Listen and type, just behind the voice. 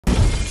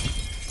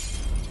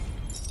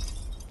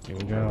Here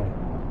we go.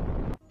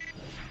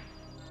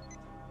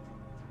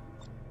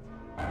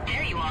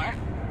 There you are.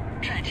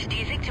 Trent, do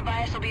you think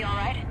Tobias will be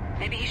alright?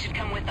 Maybe he should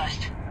come with us.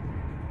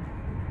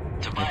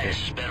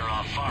 Tobias is better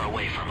off far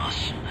away from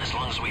us. As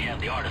long as we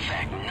have the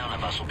artifact, none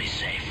of us will be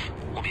safe.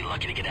 We'll be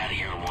lucky to get out of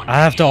here in one I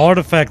have the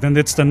artifact and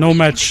it's the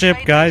Nomad ship,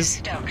 guys.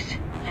 Stokes,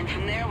 and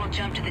from there we'll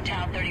jump to the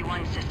Tau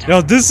 31 system.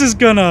 Yo, this is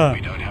gonna...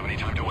 We don't have any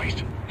time to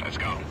waste. Let's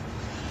go.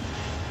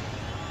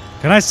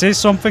 Can I say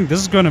something?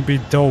 This is gonna be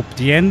dope.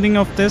 The ending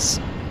of this...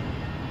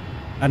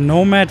 A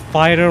Nomad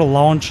fighter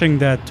launching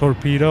that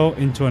torpedo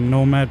into a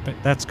Nomad...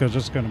 That's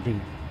just gonna be,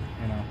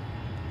 you know...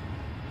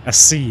 A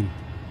scene.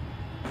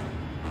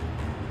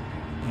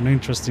 An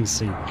interesting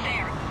scene.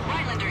 There,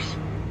 Rhinelanders.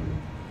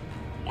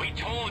 We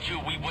told you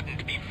we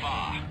wouldn't be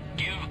far.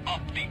 Give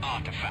up the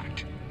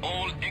artifact.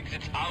 All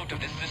exits out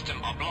of the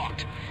system are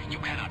blocked. You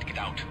cannot get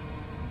out.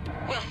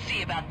 We'll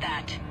see about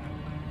that.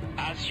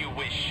 As you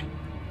wish.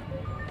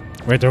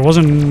 Wait, there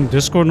wasn't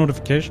Discord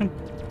notification?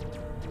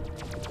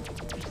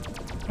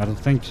 I don't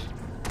think.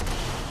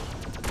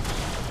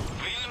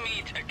 We'll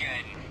meet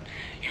again.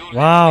 You'll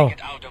Wow.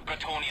 get out of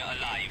Bretonia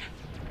alive.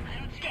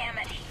 Damn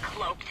it, he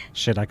cloaked.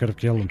 Shit, I could have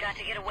killed him. Got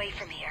to get away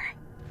from here.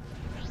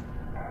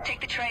 Take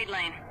the trade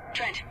lane.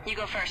 Trent, you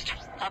go first.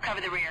 I'll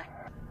cover the rear.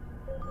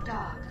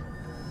 Doc.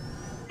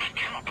 I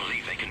cannot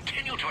believe they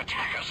continue to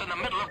attack us in the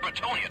middle of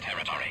Bretonia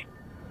territory.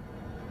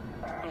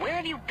 Where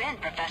have you been,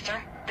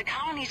 Professor? The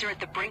colonies are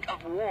at the brink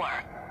of war.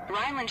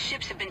 Rhineland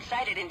ships have been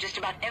sighted in just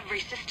about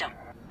every system.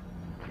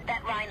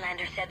 That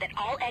Rhinelander said that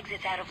all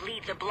exits out of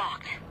Leeds are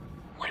blocked.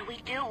 What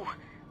do?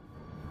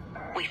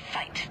 We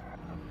fight.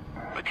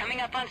 We're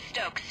coming up on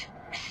Stokes.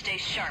 Stay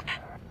sharp.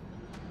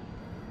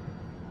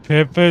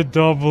 Pepe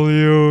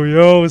W.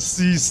 Yo,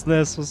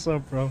 C-SNES, what's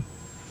up, bro?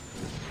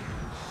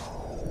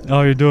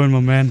 How you doing, my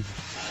man?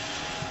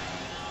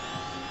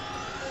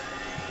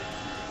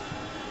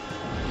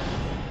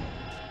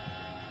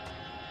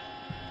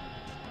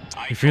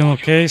 You feeling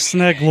okay,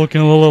 Snack?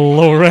 Looking a little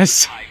low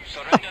res.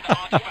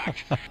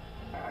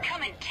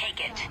 Come and take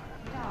it.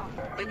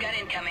 We've got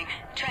incoming.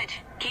 Trent,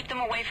 keep them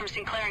away from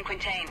Sinclair and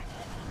Quintain.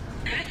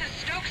 This is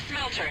Stokes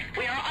Smelter.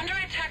 We are under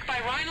attack by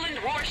Rhineland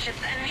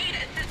warships and need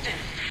assistance.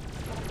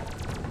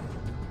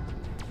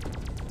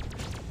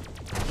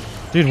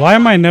 Dude, why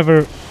am I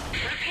never... Repeat,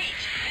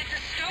 this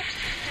is Stokes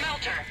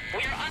Smelter.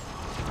 We are on...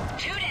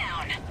 2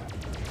 down.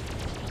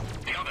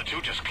 The other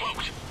two just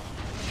cloaked.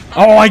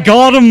 Oh, I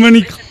got him when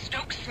he... This is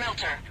Stokes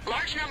Smelter.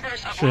 Large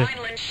numbers of Shit.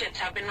 Rhineland ships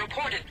have been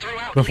reported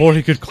throughout Before he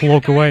Leeds. could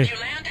cloak We away. recommend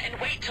you land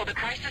and wait till the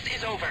crisis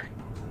is over.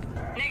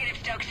 Negative,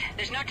 Stokes.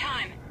 There's no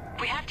time.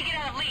 We have to get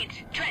out of Leeds.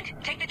 Trent,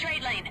 take the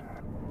trade lane.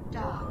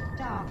 Doc.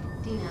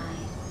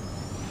 Denied.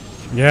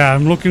 Yeah,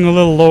 I'm looking a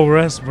little low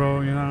res,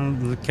 bro. You know,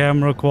 the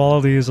camera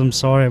quality is... I'm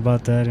sorry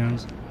about that, you know.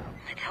 Let's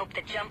hope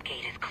the jump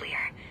gate is clear.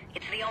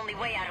 It's the only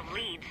way out of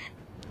Leeds.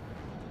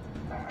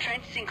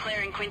 Trent, Sinclair,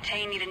 and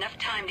Quintain need enough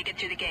time to get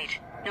through the gate.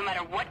 No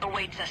matter what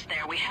awaits us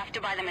there, we have to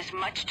buy them as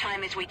much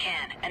time as we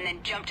can, and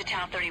then jump to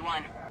Tau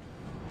 31.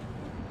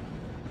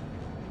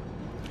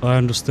 I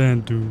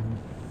understand, dude.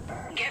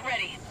 Get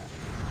ready.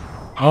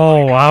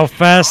 Oh, how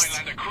fast...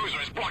 Highlander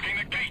cruiser is blocking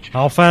the gate.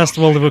 How fast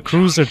will the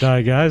cruiser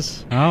die,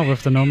 guys? Huh?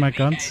 With the Nomad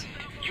guns?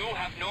 You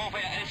have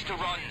nowhere else to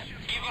run.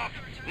 Give up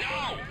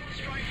now.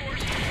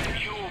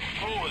 You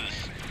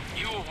fools.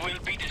 You will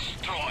be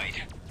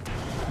destroyed.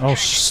 Oh,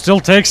 still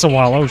takes a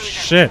while. Oh,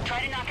 shit.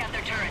 Try to knock out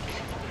their turrets.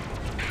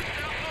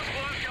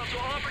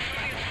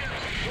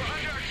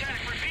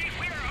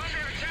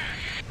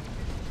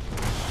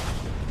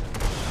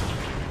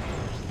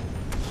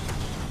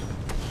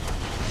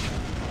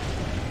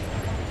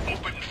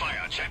 Open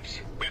fire, chaps.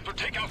 We have to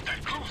take out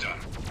that cruiser.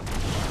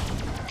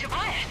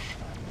 Tobias!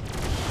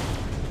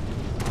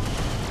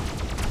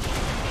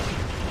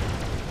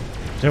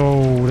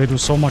 Oh, they do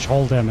so much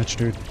hull damage,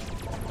 dude.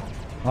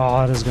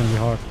 Oh, this is gonna be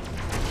hard.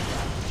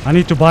 I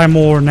need to buy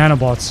more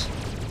nanobots.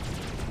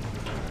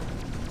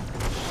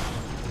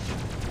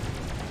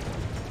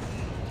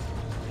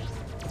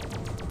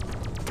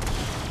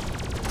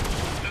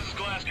 This is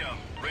Glasgow.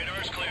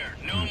 Radar is clear.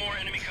 No more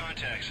enemy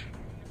contacts.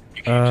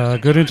 You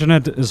Good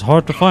internet is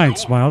hard to find,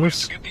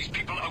 Smilers. get these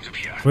people out of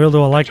here. Real,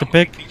 do I like the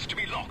pick? Needs to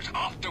be locked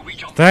after we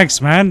jump.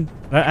 Thanks, man.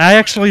 I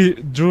actually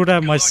drew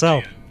that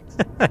myself.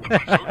 The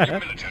Bretonia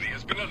military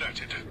has been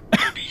alerted.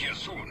 We'll be here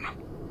soon.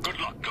 Good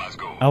luck,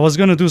 Glasgow. I was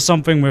gonna do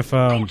something with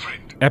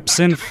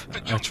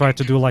Epsynth. I tried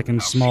to do like a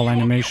small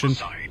animation.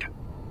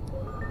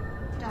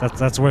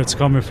 That's where it's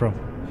coming from.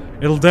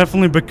 It'll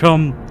definitely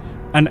become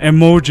an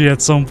emoji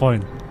at some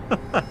point.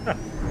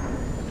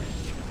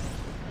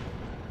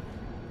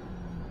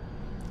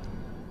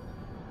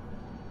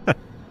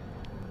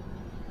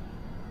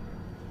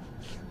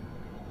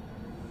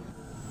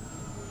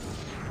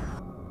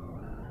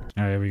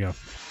 Alright, here we go.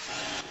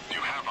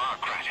 You have our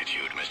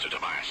gratitude, Mr.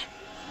 Tobias.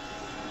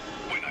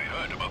 When I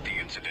heard about the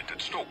incident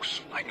at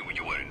Stokes, I knew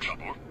you were in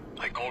trouble.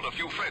 I called a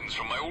few friends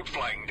from my old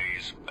flying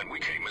days, and we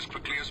came as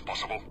quickly as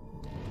possible.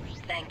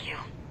 Thank you.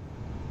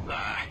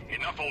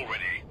 Enough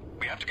already.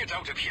 We have to get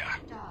out of here.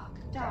 Doc.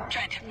 Dark.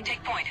 Trent,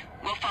 take point.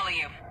 We'll follow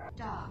you.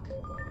 Dark.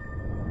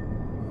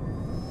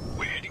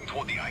 We're heading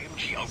toward the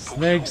IMG outpost.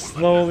 Snake Hole.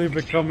 slowly It's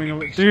the becoming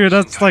only a... base Dude, in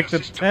that's this like the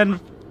entire system.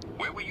 10th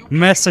Where were you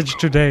message planning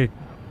to go? today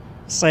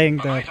saying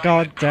Right that. on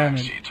God that damn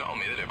crash, it. He told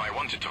me that if I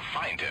wanted to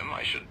find him,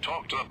 I should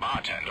talk to the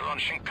bartender on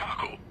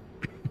Shinkaku.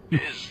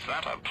 Is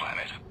that a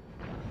planet?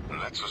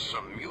 That's a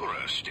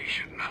Samura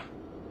station.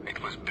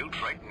 It was built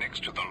right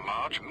next to the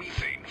large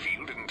methane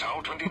field in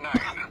Tau 29.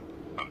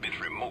 A bit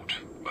remote,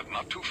 but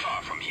not too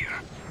far from here.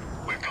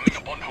 We're coming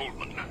up on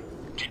Holman.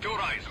 Keep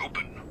your eyes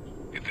open.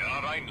 If there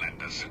are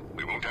Rhinelanders,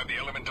 we won't have the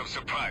element of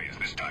surprise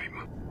this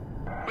time.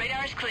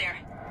 Radar is clear.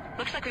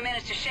 Looks like we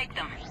managed to shake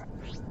them.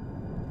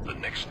 The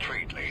next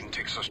trade lane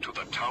takes us to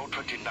the Tau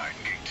 29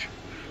 gate.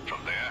 From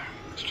there,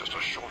 it's just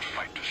a short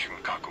flight to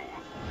Shinkaku.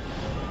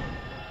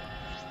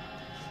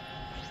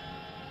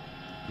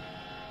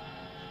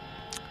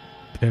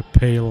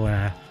 Pepe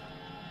laugh.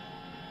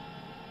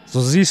 So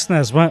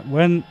Z-SNES,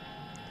 when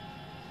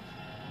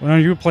are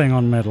you playing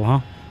on metal, huh?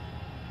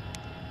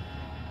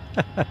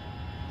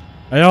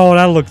 Oh,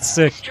 that looked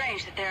sick.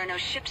 Strange that there are no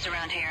ships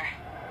around here.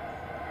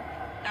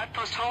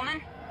 Outpost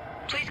Holman?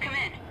 Please come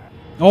in.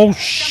 Oh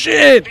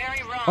shit!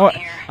 Very wrong Oh,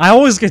 here. I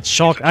always get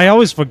shocked. I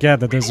always forget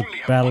that there's a Only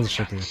have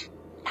battleship one here. chance.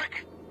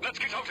 Quick, let's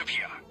get out of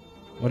here.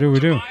 What do we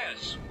do?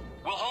 Tobias,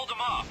 we'll hold them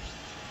off.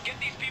 Get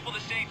these people to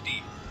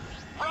safety.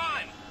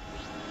 Run!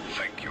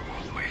 Thank you,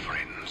 my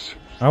friends.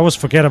 I always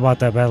forget about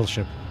that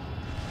battleship.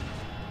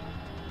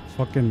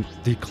 Fucking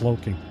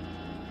decloaking.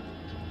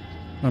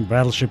 And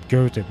battleship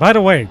Goethe. By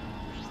the way,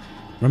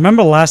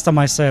 remember last time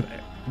I said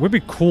it would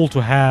be cool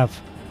to have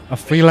a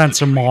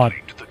Freelancer mod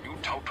To the new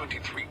Tau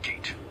 23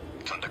 gate.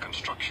 It's under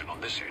construction on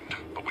this end,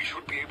 but we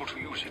should be able to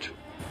use it.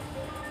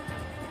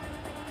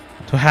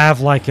 to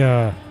have like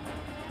a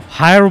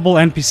hireable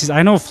NPCs.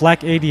 I know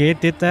Flak 88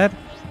 did that,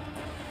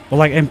 but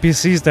like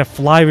NPCs that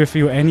fly with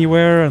you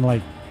anywhere and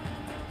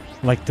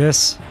like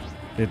this.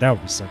 Yeah, that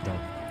would be sick though.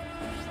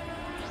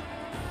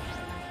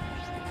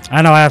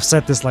 I know I have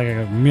said this like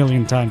a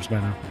million times by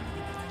now.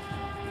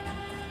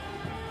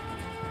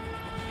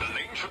 The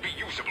lane should be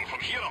usable from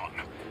here on.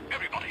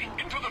 Everybody,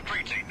 into the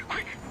trade lane,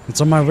 quick!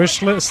 It's on my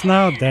wish list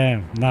now.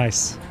 Damn,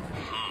 nice.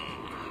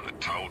 The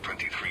Tau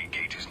 23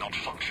 gate is not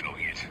functional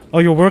yet. Oh,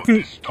 you're working?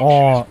 This junction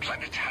Oh, is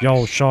planetary, yo,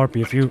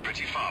 Sharpie, if but you it's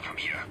pretty far from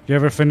here.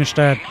 ever finish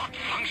that Not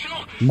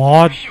functional?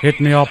 mod, You hit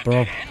me mean up, it's a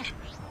bro. dead end?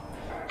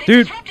 They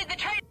Dude. disrupted the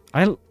trade.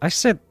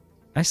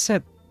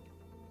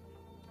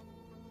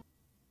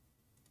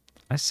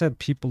 I said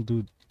people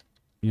do,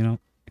 you know,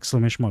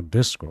 exclamation mark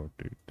Discord,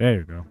 dude. There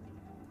you go.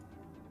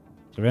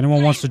 So if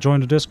anyone wants to join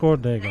the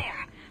Discord, there you go.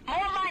 There. More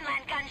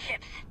Rhineland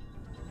gunships.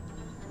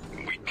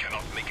 We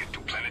cannot make it to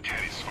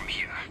Planetaris from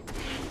here,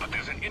 but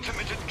there's an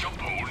intermittent jump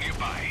hole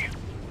nearby.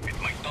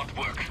 It might not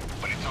work,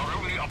 but it's our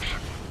only option.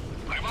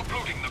 I'm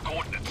uploading the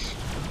coordinates.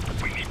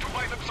 We need to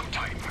buy them some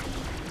time.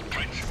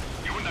 Trent,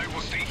 you and I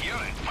will stay here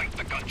and fight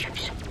the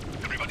gunships.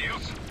 Everybody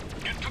else,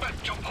 get to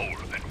that jump hole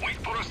and wait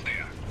for us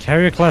there.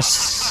 Carrier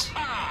class.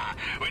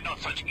 We're not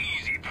such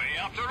easy prey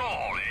after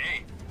all, eh?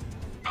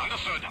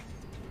 Understood.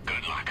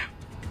 Good luck.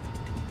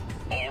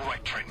 All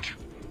right, Trent.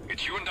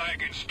 It's you and I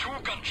against two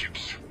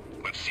gunships.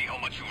 Let's see how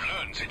much you've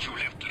learned since you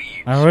left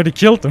Leeds. I already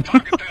killed them.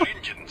 Target their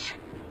engines.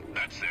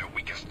 That's their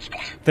weakest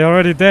spot. They're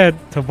already dead,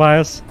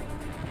 Tobias.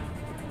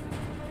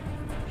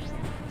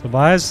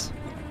 Tobias?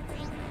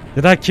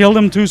 Did I kill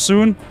them too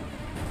soon?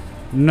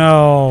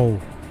 No.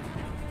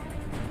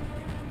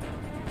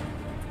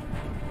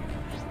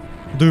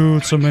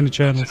 Dude, so many That's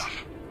channels.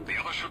 enough. The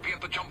other should be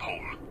at the jump hole.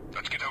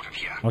 Let's get out of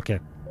here. Okay.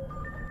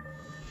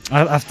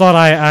 I thought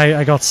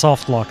I got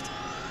soft locked.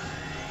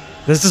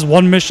 There's this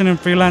one mission in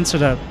Freelancer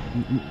that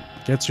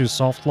gets you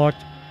soft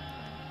locked.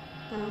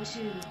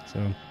 O2. So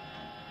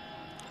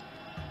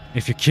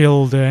if you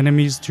kill the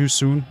enemies too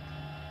soon.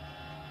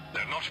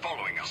 They're not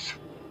following us.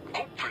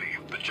 Hopefully,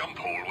 the jump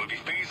hole will be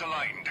phase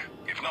aligned.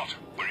 If not,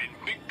 we're in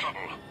big trouble.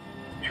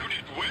 You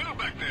did well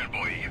back there,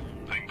 boy.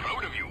 I'm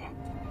proud of you.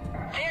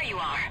 There you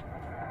are.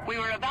 We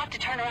were about to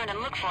turn around and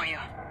look for you.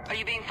 Are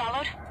you being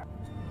followed?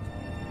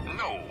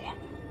 No.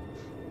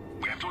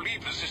 We have to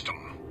leave the system.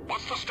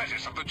 What's the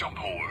status of the jump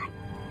hole?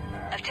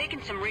 I've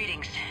taken some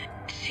readings.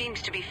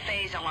 Seems to be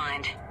phase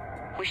aligned.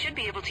 We should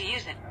be able to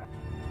use it.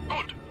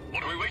 Good.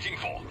 What are we waiting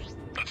for?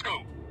 Let's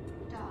go.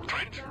 Dark.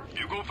 Trent,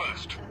 you go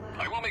first.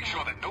 I will make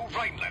sure that no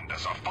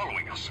Rhinelanders are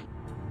following us.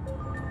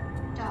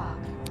 Dark.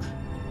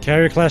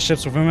 Carrier class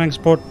ships with women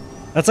support.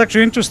 That's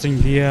actually interesting.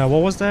 The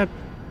what was that?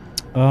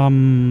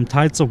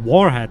 Tides of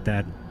War had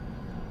that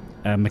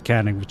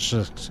mechanic, which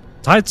is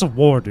Tides of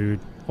War, dude.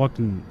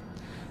 Fucking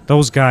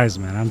those guys,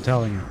 man. I'm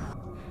telling you,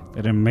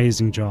 did an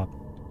amazing job.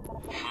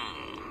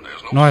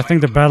 There's No, I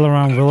think the sign battle of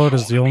around them. Willard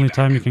is the only Back.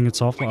 time you can get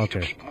soft. We need to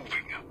Okay, keep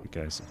moving.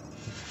 okay. So.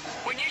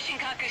 We're near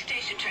Shinkaku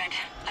Station, Trent.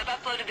 I've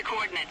uploaded the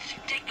coordinates.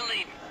 Take the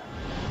lead.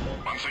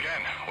 Once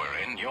again,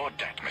 we're in your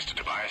debt, Mr.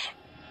 Tobias.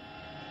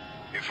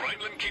 If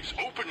Rhineland keeps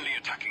openly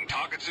attacking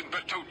targets in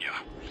Bretonia,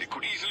 it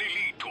could easily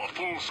lead to a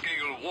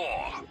full-scale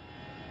war.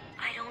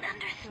 I don't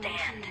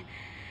understand.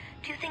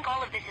 Do you think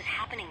all of this is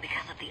happening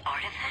because of the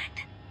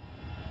artifact?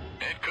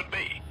 It could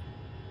be.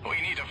 We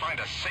need to find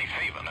a safe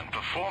haven and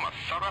perform a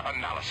thorough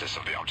analysis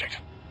of the object.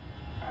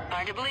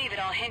 Hard to believe it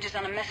all hinges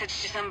on a message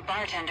to some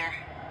bartender.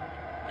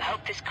 I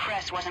hope this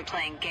Cress wasn't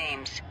playing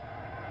games.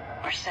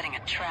 Or setting a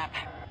trap.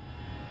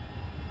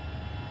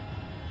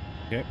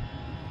 Okay.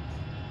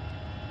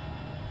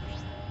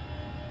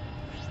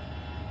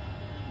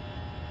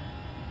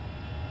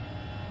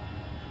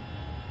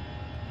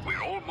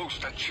 We're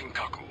almost at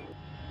Shinkaku.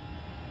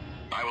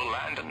 I will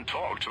land and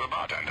talk to the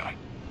bartender.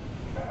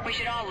 We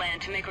should all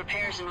land to make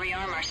repairs and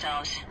rearm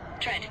ourselves.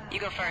 Trent, you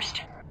go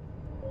first.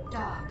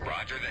 Dock.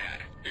 Roger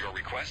that. Your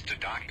request to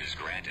dock is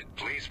granted.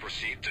 Please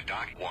proceed to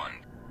dock 1.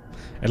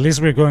 At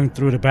least we're going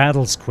through the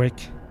battles quick.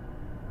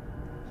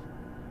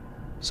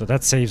 So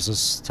that saves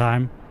us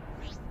time.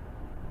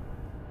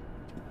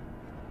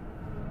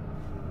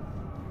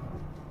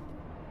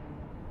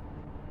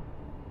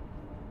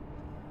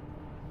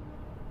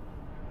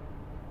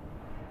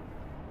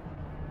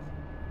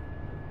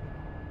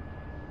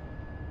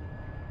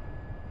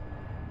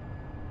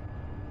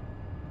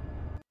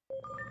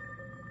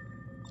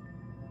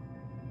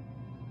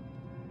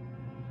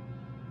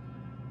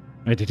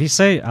 Wait, did he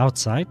say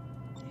outside?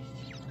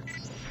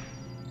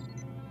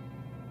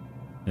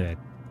 Yeah.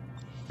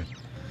 Good.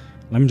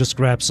 Let me just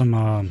grab some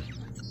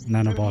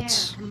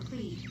nanobots. Repair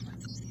complete.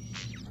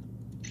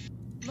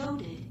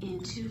 Loaded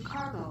into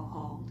cargo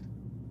hold.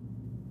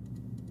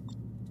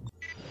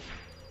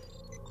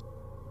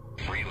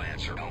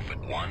 Freelancer Alpha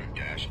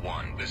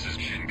 1-1. This is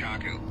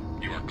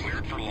Shinkaku. You are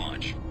cleared for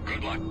launch.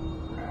 Good luck.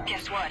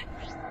 Guess what?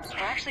 There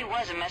actually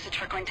was a message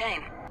for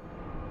Quintain.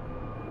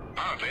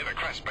 Apparently, the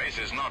Crest base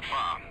is not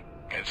far.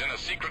 It's in a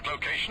secret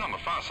location on the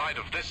far side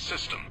of this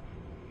system.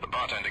 The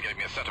bartender gave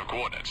me a set of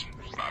coordinates.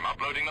 I'm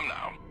uploading them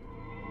now.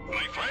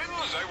 My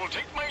friends, I will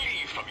take my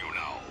leave from you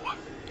now.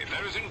 If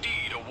there is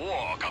indeed a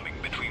war coming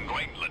between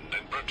Rhineland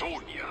and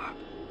Bretonia,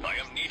 I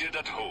am needed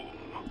at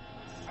home.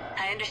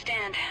 I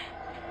understand.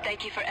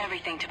 Thank you for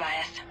everything,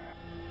 Tobias.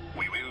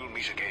 We will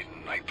meet again,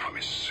 I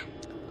promise.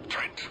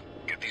 Trent,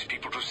 get these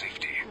people to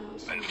safety,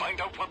 and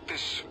find out what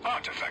this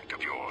artifact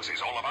of yours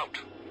is all about.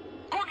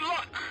 Good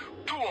luck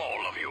to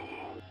all of you.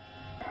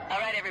 All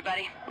right,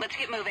 everybody. Let's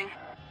get moving.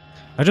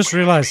 I just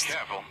realized. Be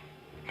careful.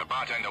 The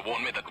bartender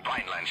warned me that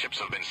Rhineland ships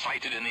have been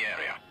sighted in the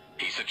area.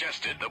 He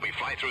suggested that we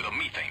fly through the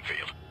methane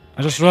field.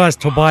 I just realized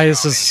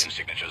Tobias's Engine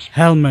signatures.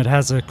 helmet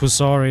has a What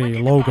Kusari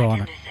did logo the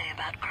on it. bartender say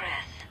about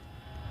Cress?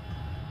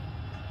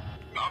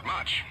 Not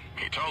much.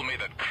 He told me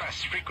that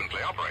Crest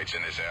frequently operates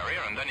in this area,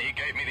 and then he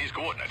gave me these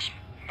coordinates.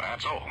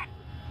 That's all.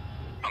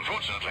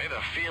 Unfortunately,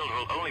 the field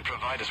will only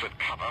provide us with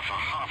cover for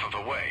half of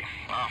the way.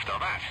 After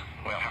that,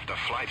 we'll have to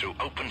fly through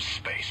open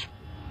space.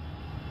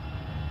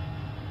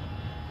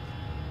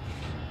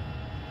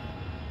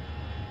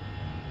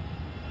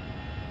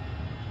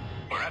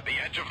 We're at the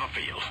edge of the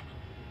field.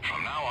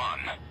 From now on,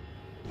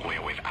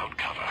 we're without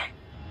cover.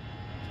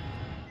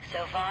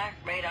 So far,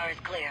 radar is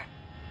clear.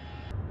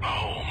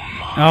 Oh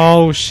my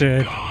Oh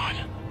shit. God.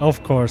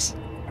 Of course.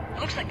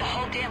 Looks like the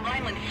whole damn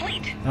Rhineland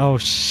fleet. Oh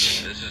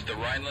shit. This is the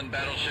Rhineland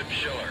battleship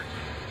Schiller.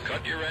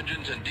 Cut your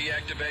engines and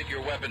deactivate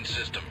your weapons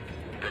system.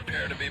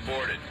 Prepare to be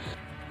boarded.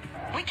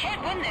 We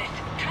can't win this.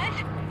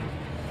 Trent?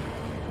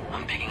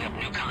 I'm picking up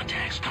new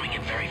contacts coming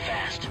in very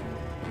fast.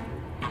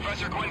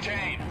 Professor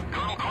Quintain,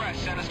 Colonel Cress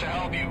sent us to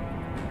help you.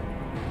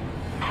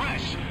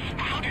 Cress,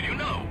 how did you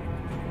know?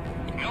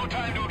 No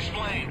time to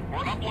explain.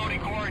 We're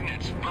uploading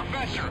coordinates.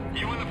 Professor,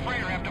 you and the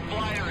freighter have to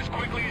fly there as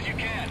quickly as you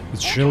can.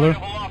 It's We'll Schiller.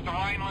 try to hold off the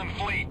Rhineland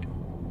fleet.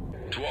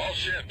 To all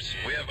ships,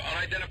 we have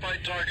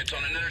unidentified targets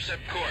on an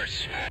intercept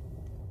course.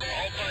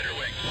 All fighter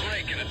wings,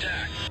 break and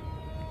attack.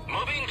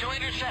 Moving to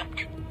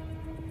intercept.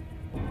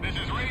 This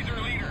is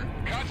Razor Leader.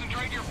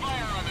 Concentrate your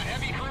fire on the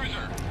heavy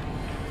cruiser.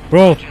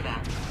 Bro,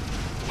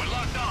 We're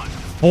locked on.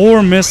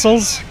 4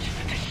 missiles? The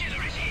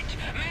Schiller is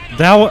hit.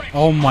 Man,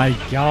 Oh my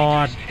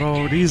god,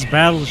 bro, these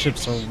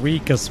battleships are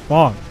weak as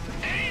fuck.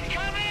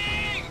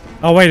 incoming!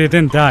 Oh wait, it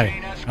didn't die.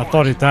 I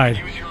thought it died.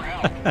 Use your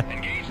help.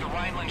 Engage the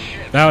Rhineland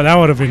ships. That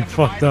would have We been have to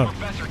buy fucked the up.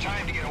 Professor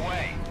time to get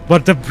away.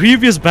 But the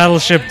previous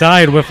battleship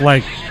died with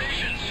like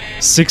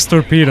 6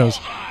 torpedoes.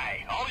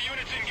 Aye. All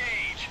units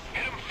engage.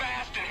 Hit them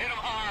fast and hit them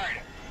hard.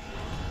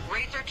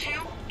 Razor 2,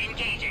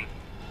 engaging.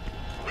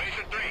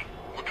 Razor 3,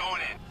 we're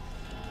going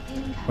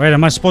in. Wait,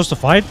 am I supposed to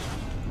fight?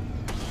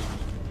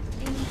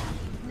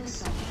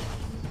 Missile.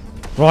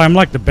 Bro, I'm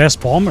like the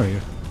best bomber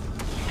here.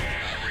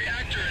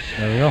 Reactor is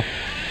There we go.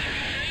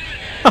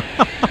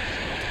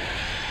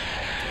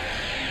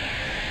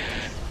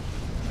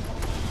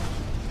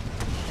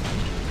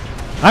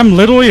 I'm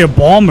literally a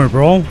bomber,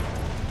 bro.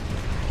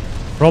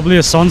 Probably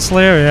a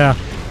Sunslayer, yeah.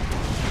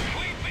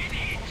 We've been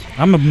hit.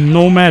 I'm a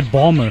Nomad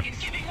bomber. It's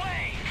giving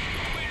way.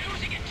 We're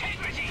losing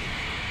integrity.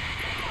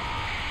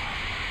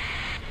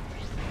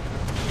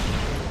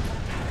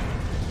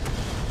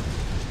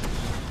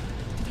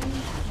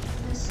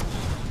 Missile.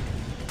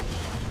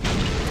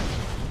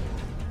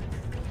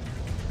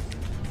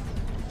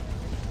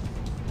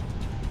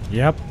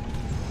 Yep.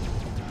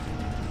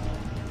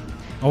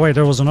 Oh wait,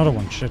 there was another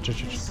one. Shit, shit,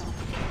 shit. Missile.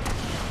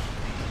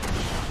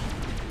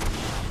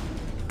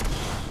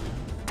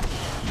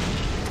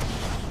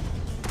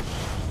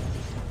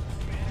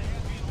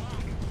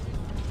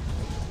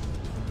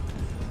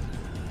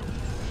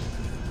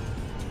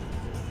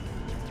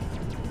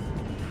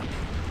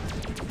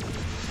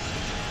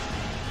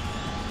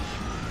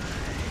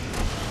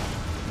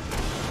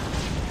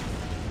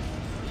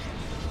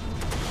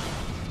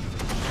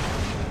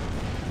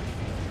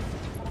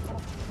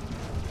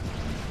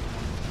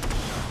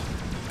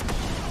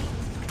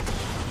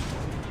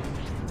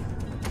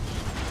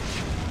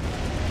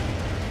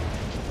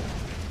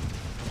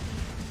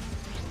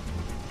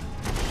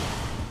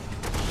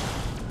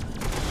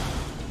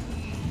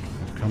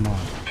 Come on.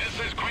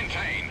 This is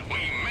Quintain. We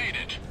made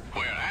it.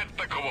 We're at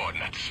the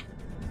coordinates.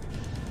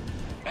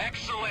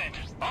 Excellent.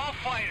 All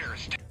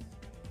fighters,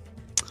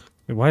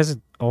 Wait, why is it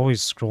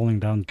always scrolling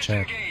down the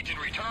chat? disengage and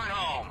return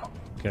home.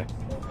 Okay.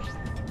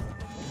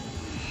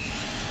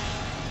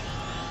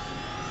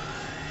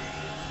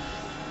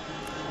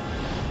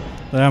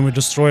 Damn, we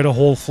destroyed a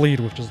whole fleet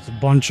with just a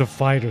bunch of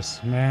fighters,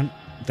 man.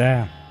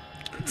 Damn.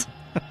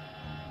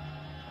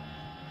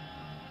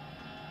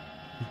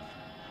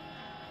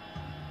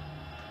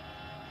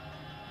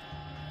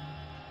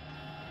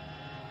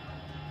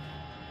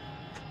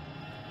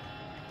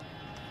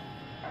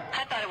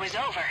 I thought it was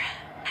over.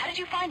 How did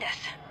you find us?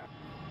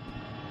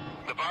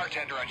 The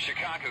bartender on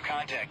Shikaku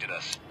contacted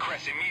us.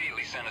 Cress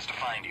immediately sent us to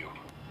find you.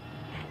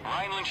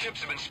 Rhineland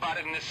ships have been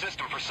spotted in this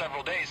system for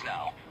several days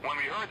now. When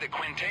we heard that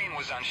Quintain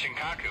was on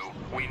Shikaku,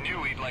 we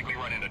knew he'd likely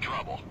run into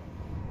trouble.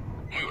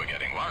 We were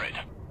getting worried.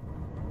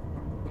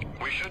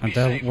 We should And be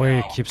that safe way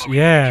it now, keeps- but we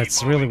yeah, need to keep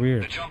it's really moving.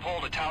 weird. The jump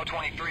hole to Tau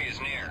 23 is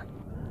near.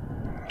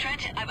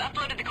 Trent, I've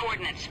uploaded the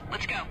coordinates.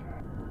 Let's go.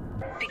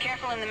 Be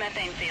careful in the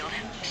methane field.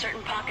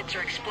 Certain pockets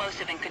are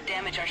explosive and could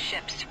damage our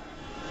ships.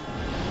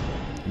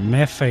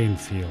 Methane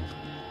field.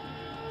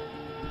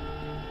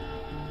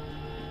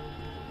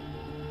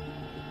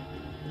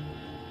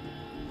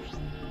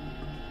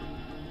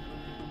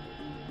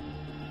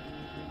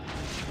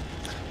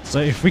 So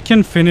if we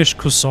can finish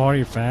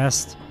Kusari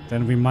fast,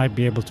 then we might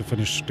be able to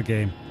finish the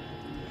game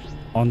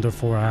under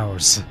 4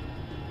 hours.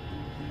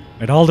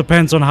 It all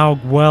depends on how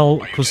well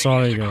Are you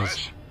Kusari taking us to goes.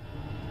 Cress?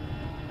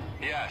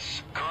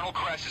 Yes, Colonel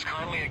Cress is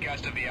currently a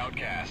guest of the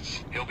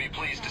Outcasts. He'll be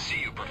pleased to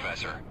see you,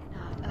 Professor.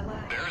 Not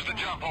allowed. There's the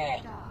jump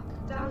hole.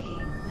 Dock. Docking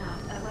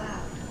not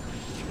allowed.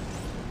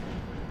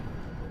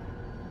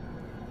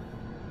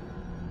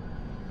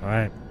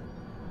 Alright.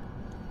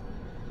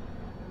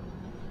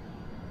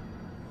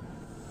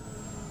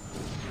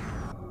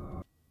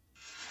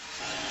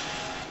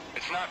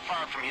 It's not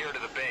far from here to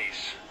the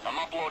base. I'm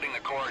uploading the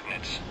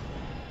coordinates.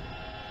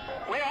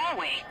 Where are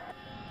we?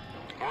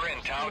 We're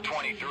in Tau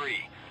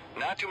 23.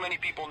 Not too many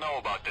people know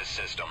about this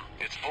system.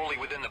 It's fully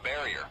within the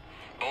barrier.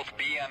 Both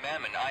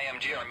BMM and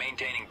IMG are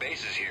maintaining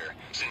bases here,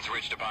 since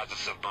rich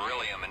deposits of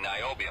beryllium and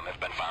niobium have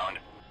been found.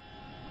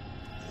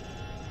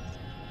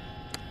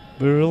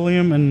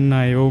 Beryllium and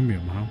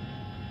niobium, huh?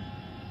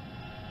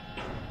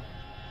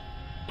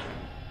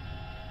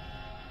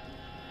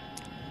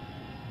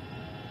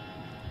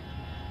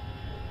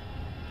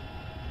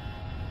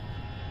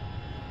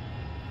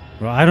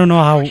 Well, I don't know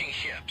how... Approaching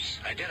ships.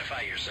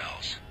 Identify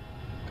yourselves.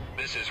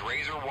 This is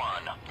Razor 1.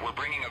 We're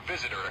bringing a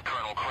visitor to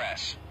Colonel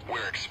Cress.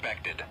 We're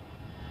expected.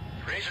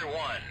 Razor 1,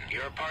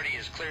 your party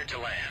is cleared to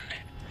land.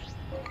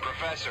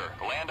 Professor,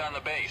 land on the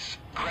base.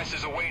 Cress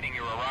is awaiting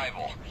your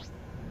arrival.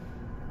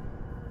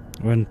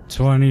 When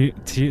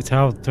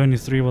Tau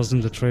 23 was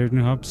in the trading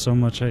hub, so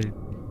much hate.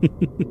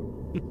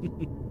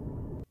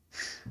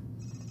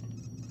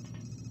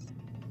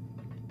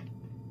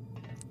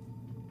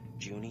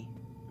 Junie,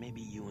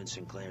 maybe you and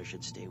Sinclair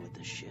should stay with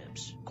the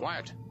ships.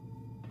 Quiet.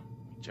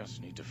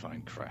 Just need to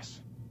find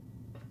Cress.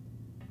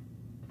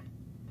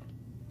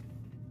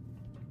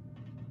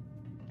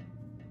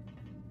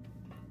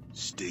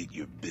 State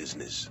your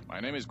business. My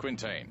name is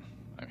Quintain.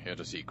 I'm here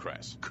to see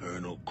Cress.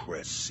 Colonel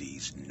Cress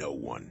sees no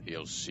one.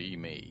 He'll see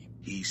me.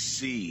 He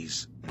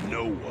sees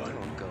no one.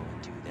 Don't go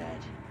and do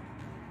that.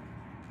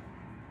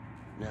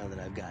 Now that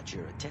I've got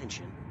your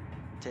attention,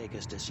 take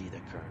us to see the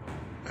Colonel.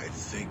 I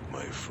think,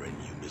 my friend,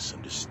 you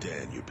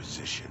misunderstand your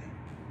position.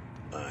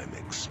 I'm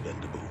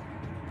expendable.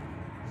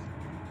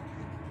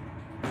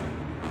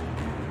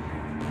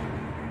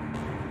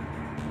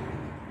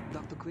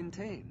 Dr.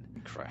 Quintain,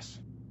 Cress.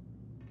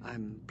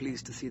 I'm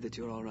pleased to see that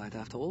you're all right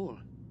after all.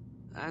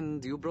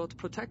 And you brought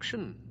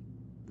protection.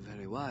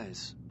 Very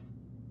wise.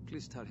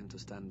 Please tell him to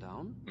stand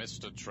down.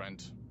 Mr.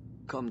 Trent.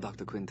 Come,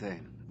 Dr.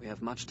 Quintain. We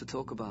have much to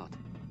talk about.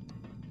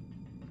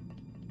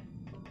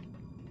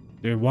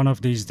 Dude, one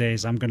of these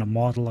days I'm gonna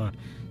model a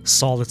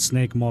solid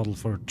snake model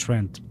for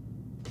Trent.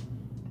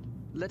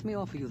 Let me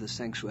offer you the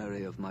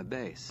sanctuary of my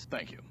base.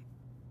 Thank you.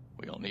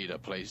 We'll need a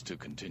place to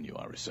continue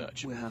our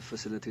research. We have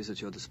facilities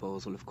at your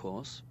disposal, of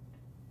course.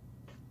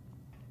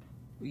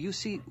 You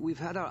see, we've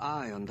had our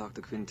eye on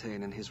Dr.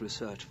 Quintain and his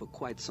research for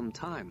quite some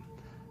time.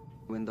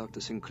 When Dr.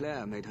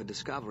 Sinclair made her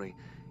discovery,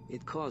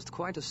 it caused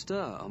quite a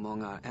stir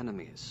among our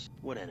enemies.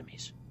 What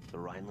enemies? The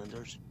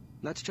Rhinelanders?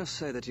 Let's just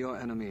say that your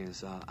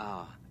enemies are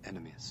our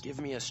enemies. Give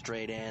me a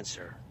straight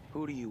answer.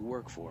 Who do you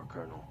work for,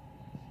 Colonel?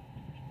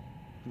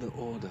 The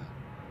Order.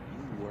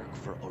 You work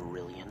for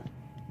Aurelian?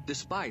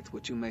 Despite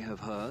what you may have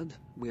heard,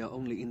 we are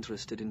only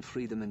interested in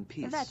freedom and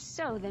peace. If that's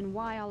so, then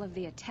why all of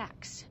the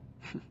attacks?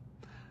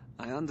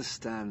 I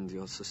understand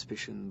your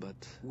suspicion,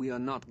 but we are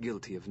not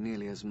guilty of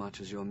nearly as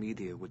much as your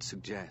media would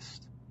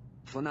suggest.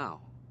 For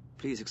now,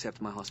 please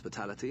accept my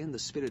hospitality and the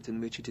spirit in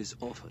which it is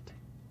offered.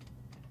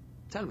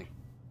 Tell me,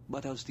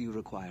 what else do you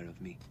require of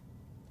me?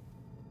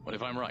 Well,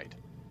 if I'm right,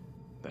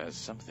 there's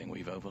something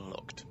we've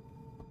overlooked.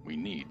 We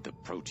need the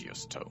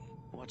Proteus tome.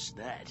 What's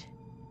that?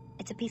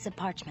 It's a piece of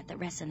parchment that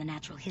rests in the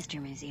Natural History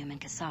Museum in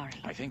Kasari.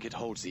 I think it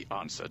holds the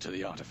answer to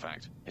the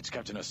artifact. It's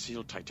kept in a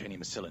sealed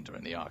titanium cylinder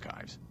in the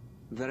archives.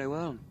 Very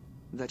well.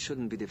 That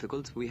shouldn't be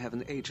difficult. We have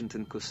an agent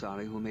in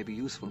Kusari who may be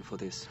useful for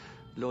this.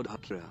 Lord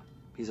Hakira.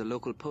 He's a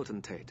local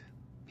potentate.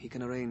 He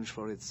can arrange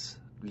for its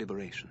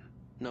liberation.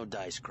 No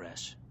dice,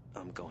 Cress.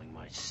 I'm going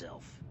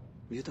myself.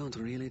 You don't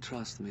really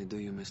trust me, do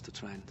you, Mr.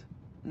 Trent?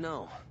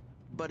 No.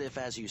 But if,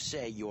 as you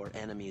say, your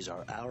enemies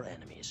are our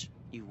enemies,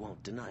 you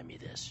won't deny me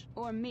this.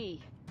 Or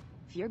me.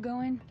 If you're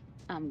going,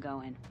 I'm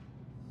going.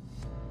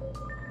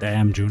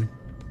 Damn, June.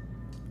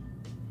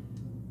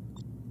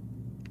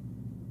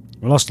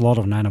 We lost a lot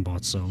of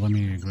nanobots, so let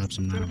me grab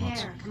some nanobots.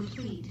 Repair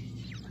complete.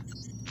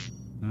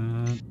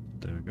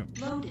 There we go.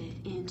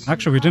 Loaded into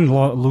Actually, we didn't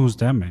lose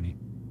that many.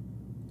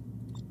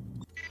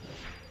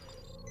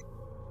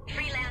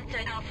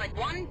 Freelancer Alpha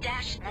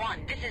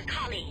 1-1. This is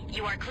Kali.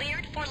 You are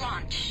cleared for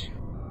launch.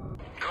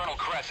 Colonel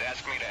Kress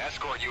asked me to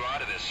escort you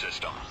out of this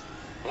system.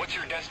 What's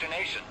your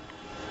destination?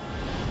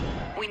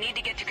 We need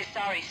to get to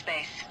Kasari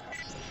space.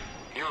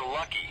 You're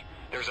lucky.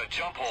 There's a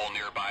jump hole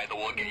nearby that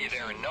will get you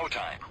there in no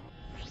time.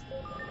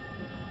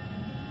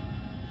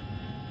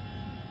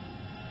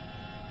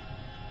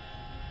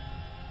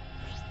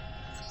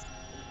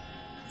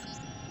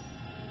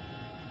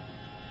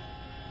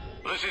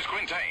 This is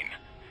Quintain.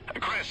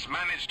 Chris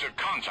managed to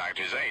contact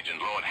his agent,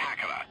 Lord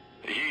Hakira.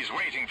 He's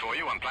waiting for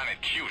you on planet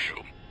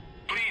Kyushu.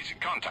 Please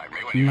contact me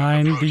when you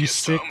have the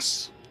Proteus tome.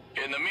 96.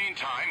 In the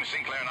meantime,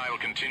 Sinclair and I will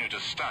continue to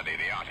study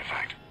the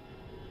artifact.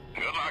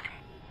 Good luck.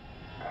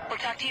 We'll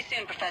talk to you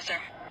soon, Professor.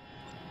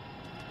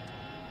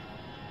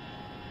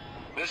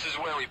 This is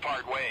where we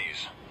part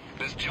ways.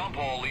 This jump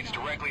hole leads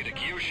directly to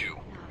Kyushu.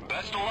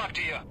 Best of luck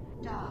to you.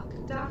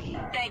 Docking.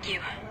 Thank you.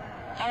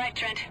 All right,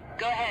 Trent.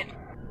 Go ahead.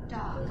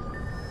 Dock.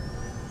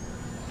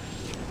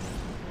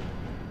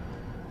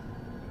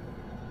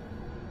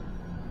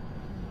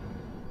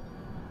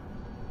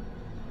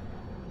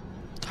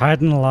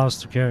 Titan allows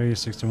to carry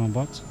 61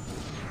 bots.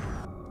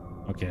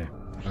 Okay,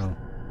 well.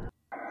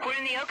 We're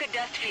in the Oka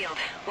dust field.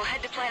 We'll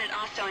head to planet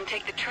Osto and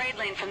take the trade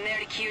lane from there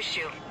to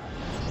Kyushu.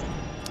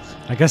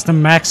 I guess the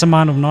max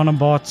amount of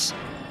nanobots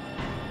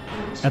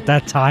at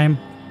that time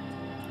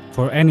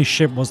for any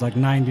ship was like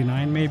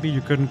 99 maybe. You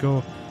couldn't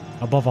go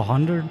above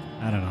 100?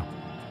 I don't know.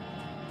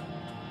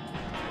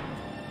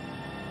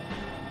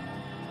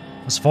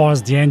 As far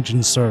as the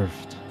engine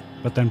served.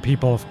 But then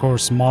people of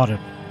course modded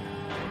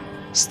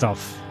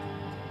stuff.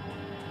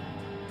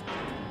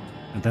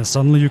 And then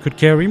suddenly you could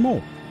carry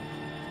more.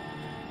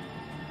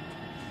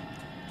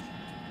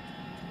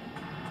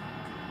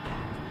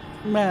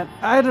 Man,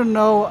 I don't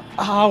know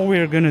how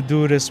we're gonna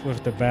do this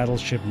with the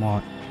battleship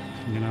mod,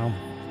 you know?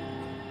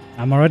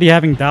 I'm already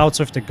having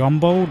doubts with the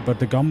gunboat, but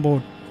the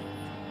gunboat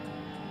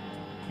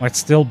might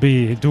still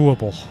be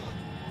doable.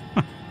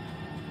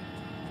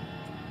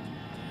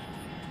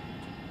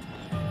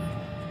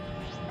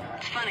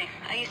 It's funny,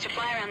 I used to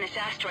fly around this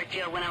asteroid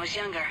field when I was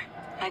younger.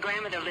 My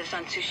grandmother lives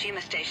on Tsushima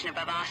Station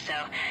above Osto.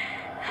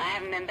 I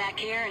haven't been back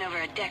here in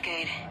over a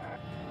decade.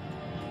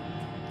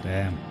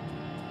 Damn.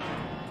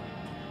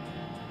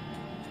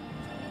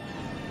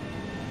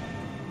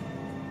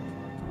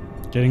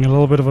 Getting a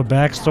little bit of a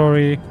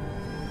backstory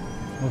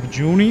of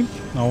Junie,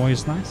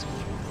 always nice.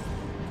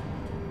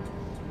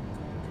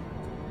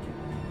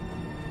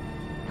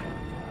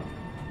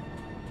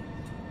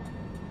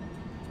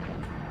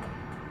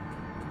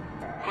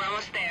 We're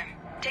almost there.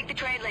 Take the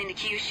trade lane to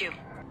Kyushu.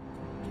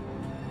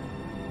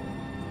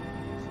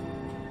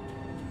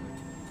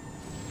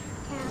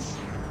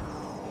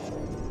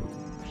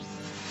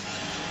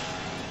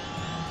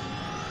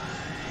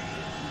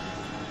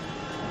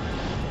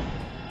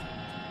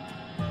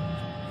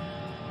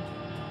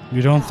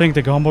 You don't think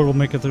the gunboat will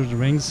make it through the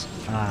rings?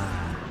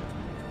 Ah.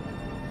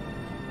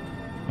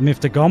 I mean,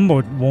 if the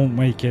gunboat won't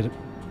make it,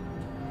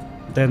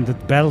 then the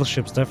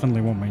battleships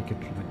definitely won't make it.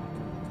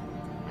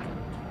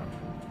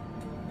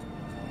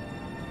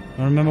 I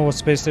don't remember what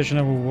space station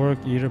I will work,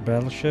 either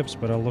battleships,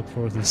 but I'll look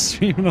forward to the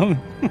stream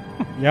on it.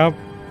 Yep.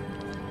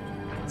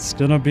 It's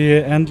gonna be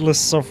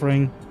endless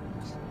suffering.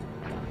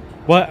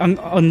 Well,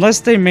 unless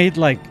they made,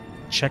 like,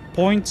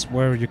 checkpoints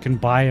where you can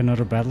buy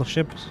another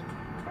battleship.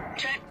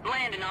 Trent,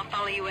 land and I'll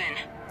follow you in.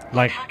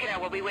 Like, Hakira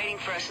will be waiting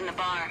for us in the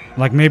bar.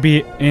 like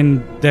maybe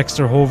in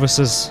Dexter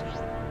Hovis's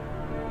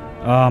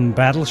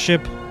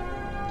battleship.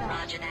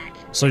 Roger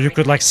that. So you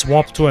could like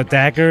swap to a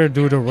dagger,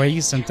 do the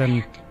race, and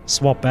then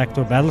swap back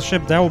to a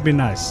battleship. That would be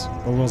nice,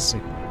 but we'll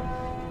see.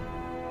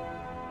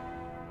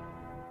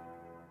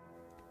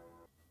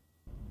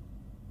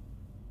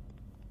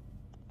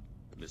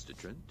 Mr.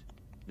 Trent?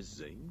 Miss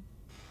Zane?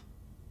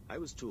 I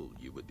was told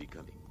you would be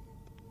coming.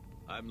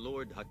 I'm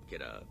Lord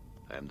Hakera.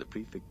 I am the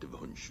prefect of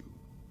Honshu.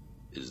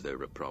 Is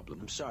there a problem?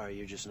 I'm sorry,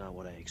 you're just not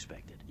what I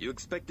expected. You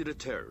expected a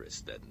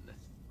terrorist, then?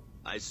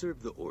 I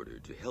serve the order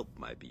to help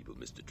my people,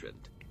 Mr.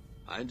 Trent.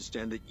 I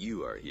understand that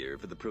you are here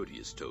for the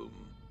Proteus Tome.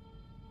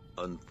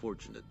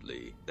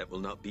 Unfortunately, that will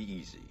not be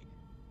easy.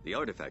 The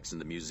artifacts in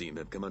the museum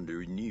have come under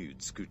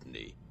renewed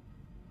scrutiny.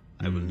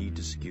 I will need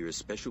to secure a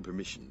special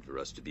permission for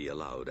us to be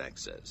allowed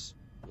access.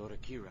 Lord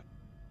Akira.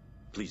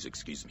 Please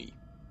excuse me.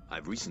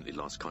 I've recently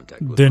lost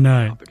contact with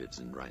Denied. operatives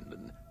in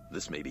Rhineland.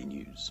 This may be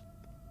news.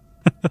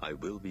 I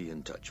will be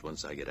in touch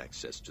once I get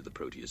access to the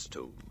Proteus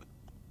Tome.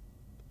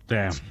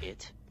 Damn. That's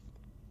it?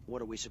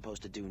 What are we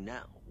supposed to do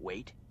now?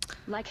 Wait?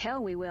 Like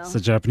hell we will. It's the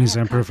Japanese I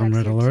have Emperor from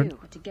contacts Red here,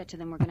 Alert. too. To get to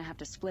them, we're gonna have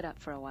to split up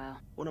for a while.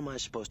 What am I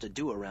supposed to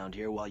do around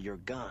here while you're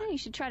gone? Yeah, you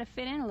should try to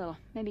fit in a little.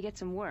 Maybe get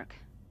some work.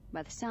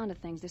 By the sound of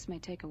things, this may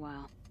take a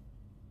while.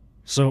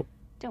 So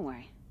Don't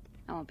worry.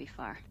 I won't be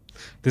far.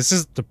 this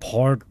is the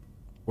part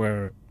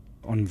where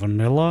on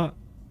vanilla,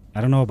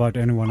 I don't know about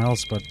anyone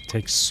else, but it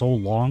takes so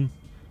long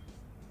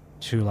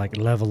to like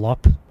level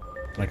up.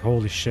 Like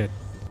holy shit.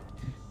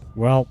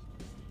 Well,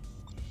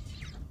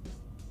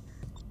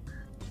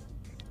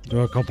 do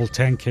a couple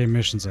 10k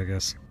missions, I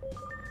guess.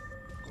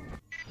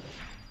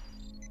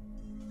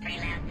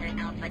 Freelancer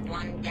Alpha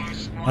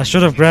 1-1. I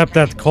should have grabbed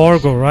that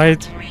cargo,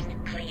 right?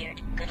 Ring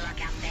cleared. Good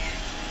luck out there.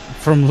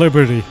 From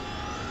Liberty.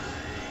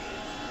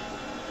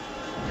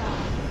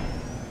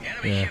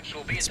 Enemy Yeah. ships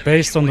will be It's at the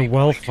based on the mission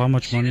wealth, waypoint. how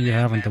much See money the you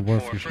have, and map the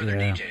wealth for you further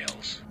yeah.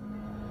 details.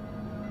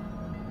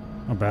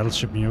 A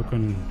battleship Miyoko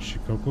and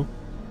Shikoku.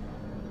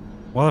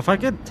 Well, if I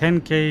get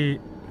 10k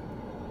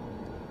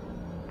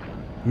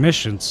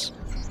missions,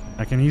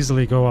 I can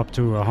easily go up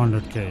to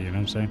 100k, you know what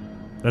I'm saying?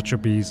 That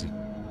should be easy.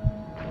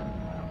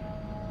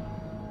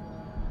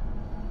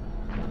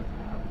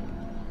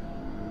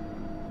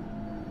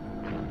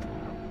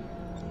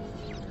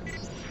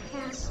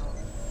 Cancel.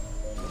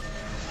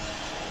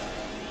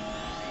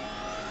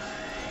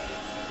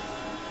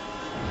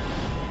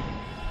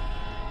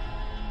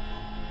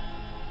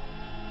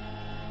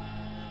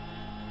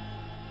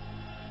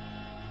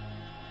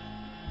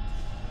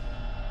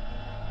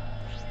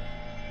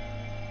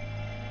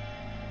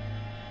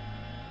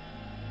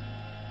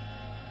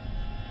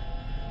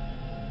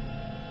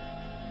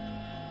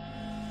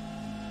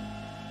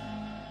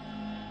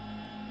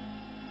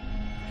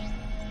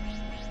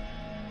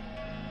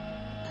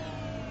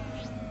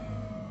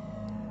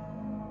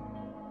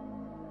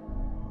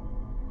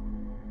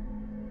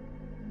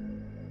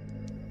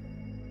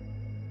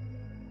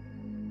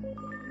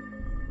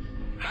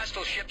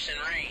 Hostile ships in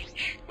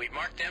range. We've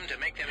marked them to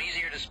make them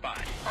easier to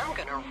spot. I'm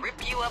gonna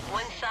rip you up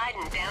one side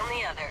and down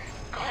the other.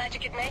 Glad you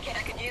could make it.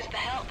 I could use the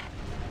help.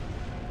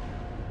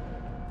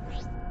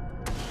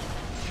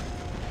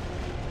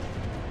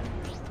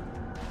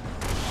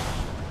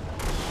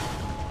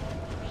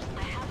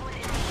 I have one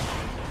in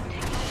sight.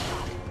 Take my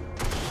shot.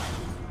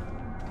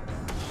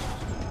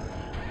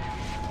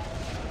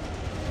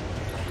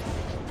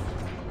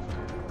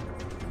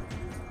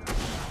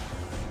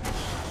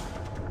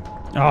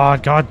 Ah,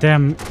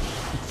 goddamn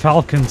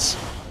Falcons.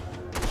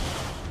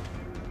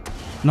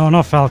 No,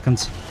 not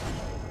Falcons.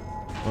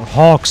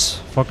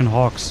 Hawks. Fucking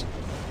Hawks.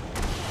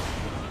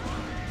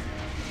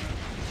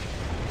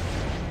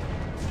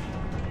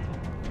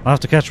 I have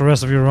to catch the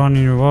rest of you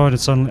running your road.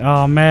 It's suddenly.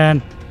 Oh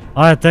man.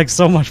 Alright, thanks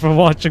so much for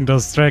watching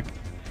those, Trek.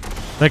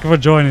 Thank you for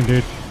joining,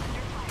 dude.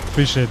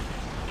 Appreciate it.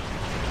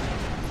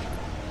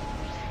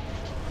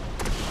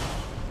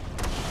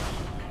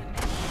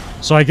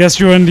 So I guess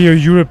you're in the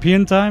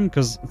European time,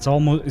 because it's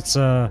almost,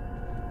 I'm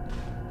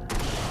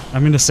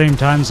in the same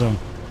time zone.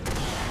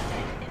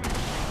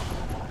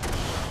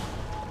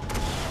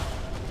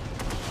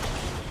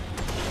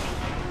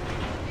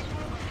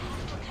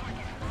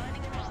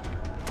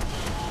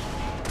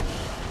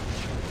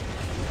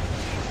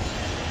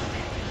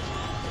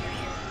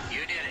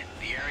 You did it.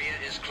 The area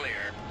is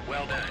clear.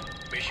 Well done.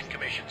 Mission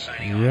Commission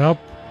signing off.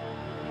 Yep.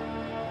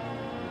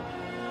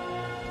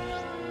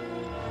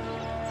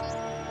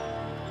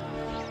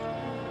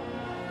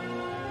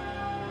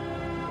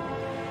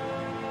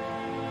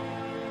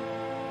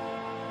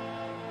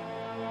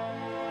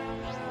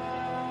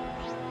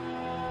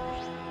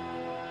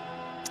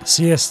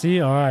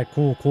 CST? Alright,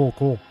 cool, cool,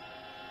 cool.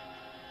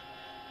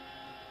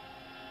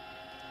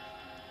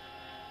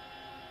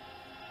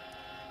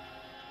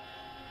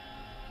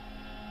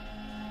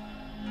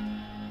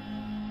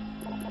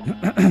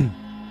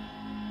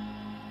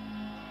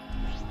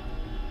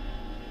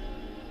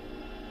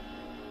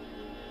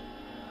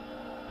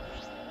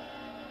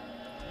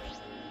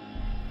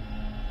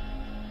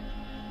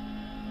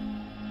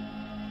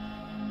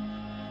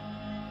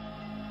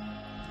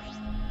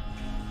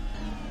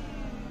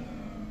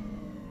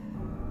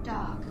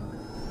 Dock.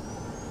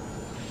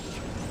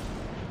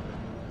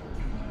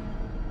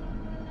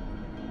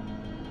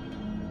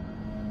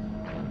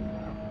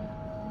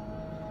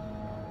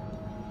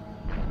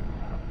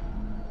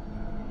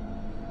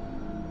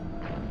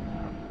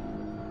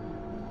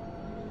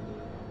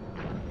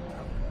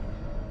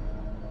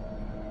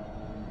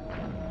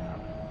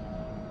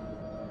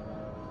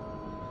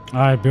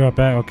 Alright, be right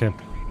back. Okay.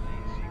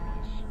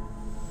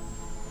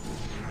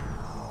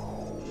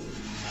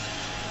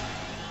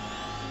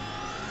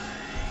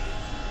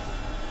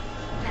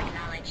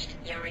 Acknowledged.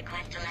 Your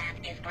request to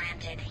land is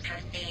granted.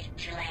 Proceed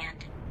to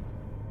land.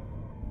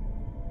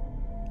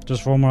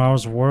 Just 4 more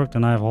hours of work,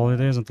 then I have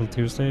holidays until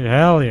Tuesday.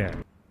 Hell yeah!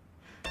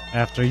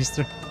 After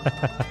Easter.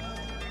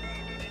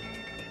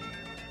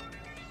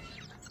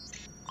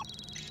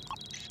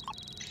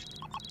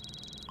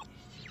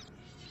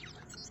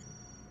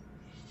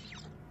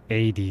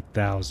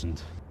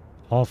 80,000.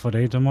 Half a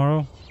day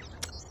tomorrow?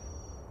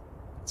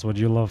 That's what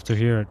you love to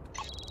hear.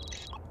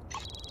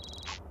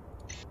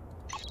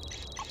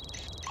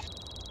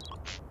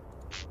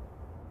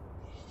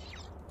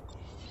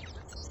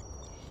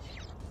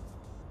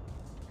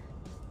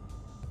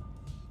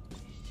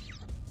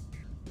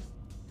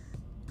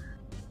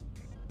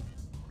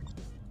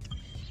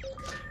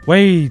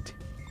 Wait!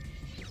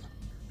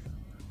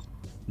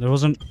 There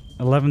was an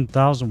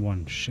 11,000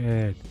 one.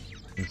 Shit.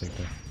 Let me take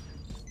that.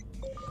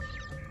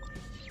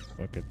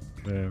 Fuck it.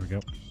 There we go.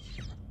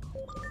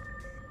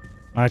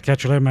 Alright,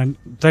 catch you later, man.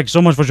 Thanks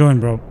so much for joining,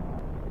 bro.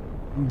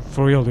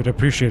 For real, dude. I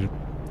appreciate it.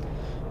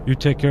 You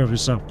take care of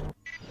yourself.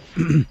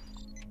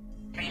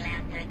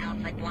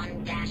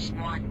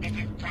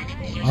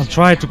 I'll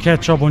try to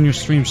catch up on your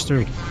streams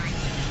too.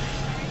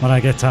 When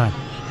I get time.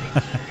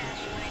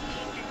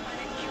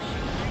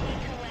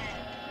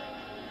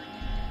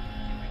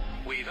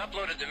 We've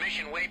uploaded the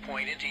mission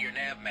waypoint into your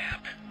nav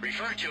map.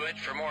 Refer to it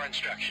for more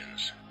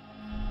instructions.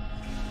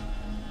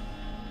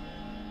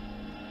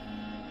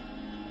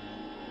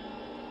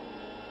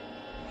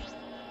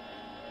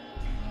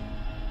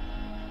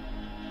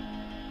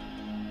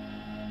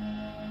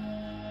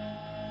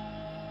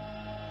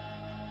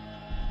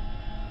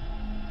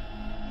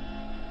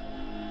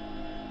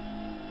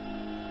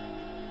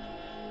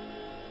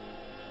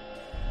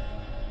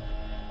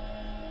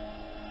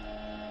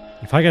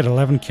 If I get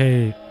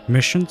 11k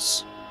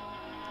missions,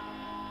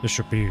 this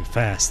should be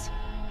fast.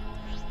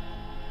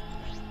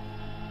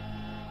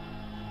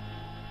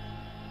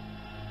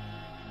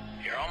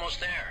 You're almost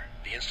there.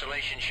 The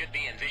installation should be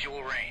in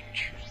visual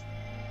range.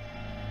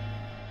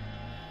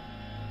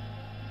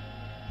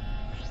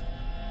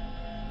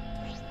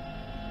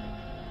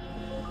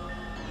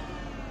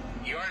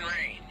 You're in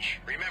range.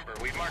 Remember,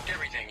 we've marked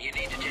everything you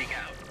need to take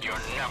out. You're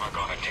never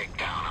gonna take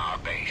down our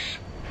base.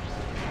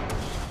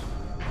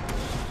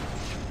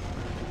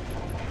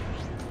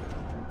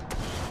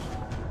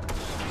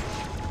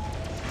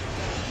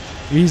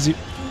 Easy.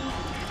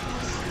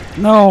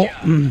 No,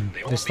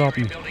 they stopped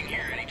me. Building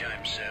here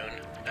anytime soon.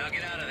 Now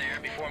get out of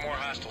there before more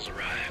hostiles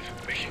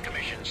arrive. Mission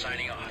Commission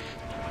signing off.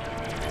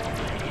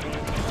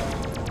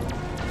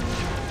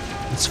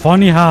 It's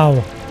funny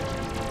how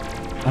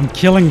I'm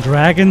killing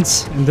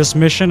dragons in this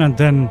mission, and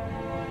then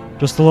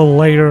just a little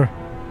later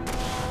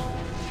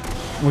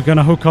we're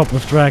gonna hook up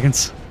with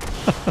dragons.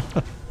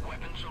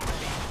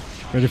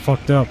 Pretty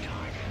fucked up.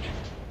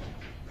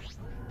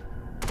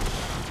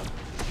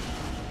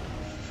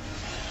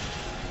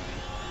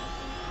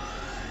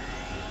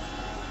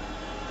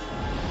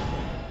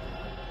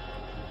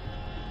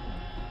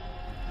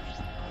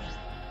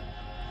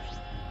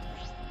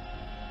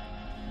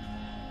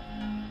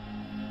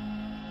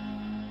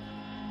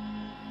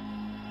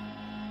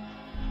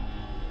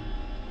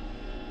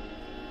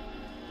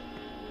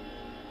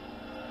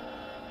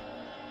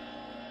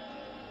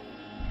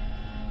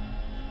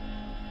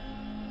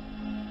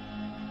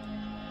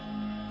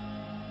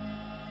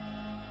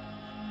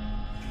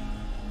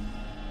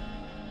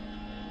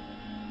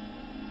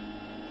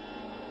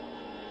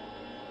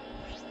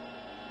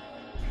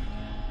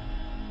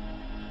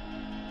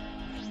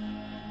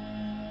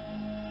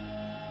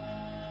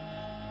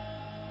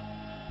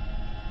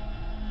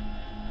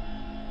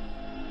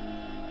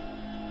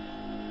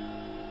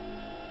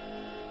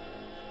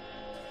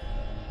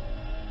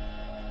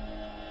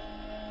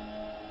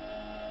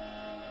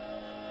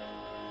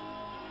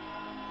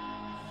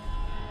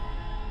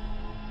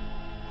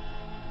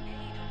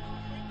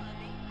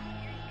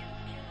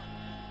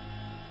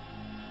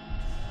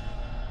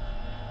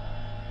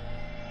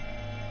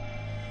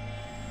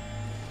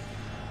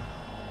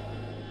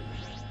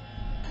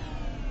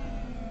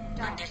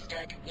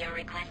 Understood. Your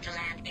request to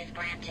land is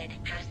granted.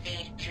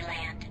 Proceed to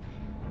land.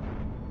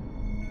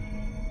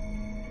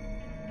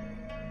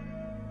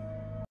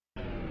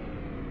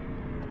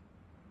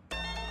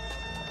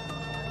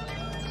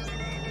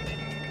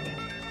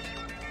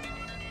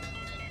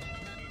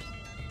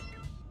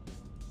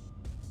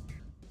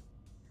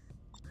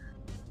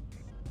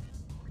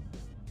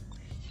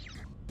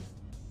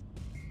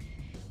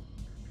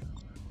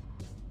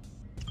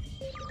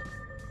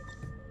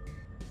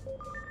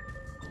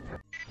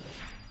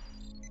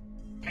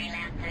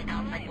 Freelancer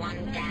Alpha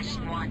 1-1. This is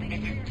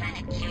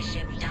Planet Q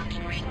ship.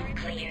 Docking ring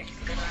cleared.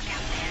 Good luck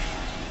out there.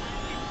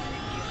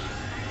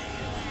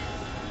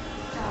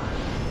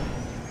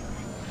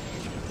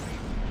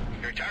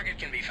 Your target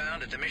can be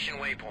found at the mission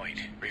waypoint.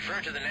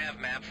 Refer to the nav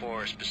map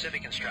for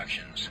specific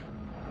instructions.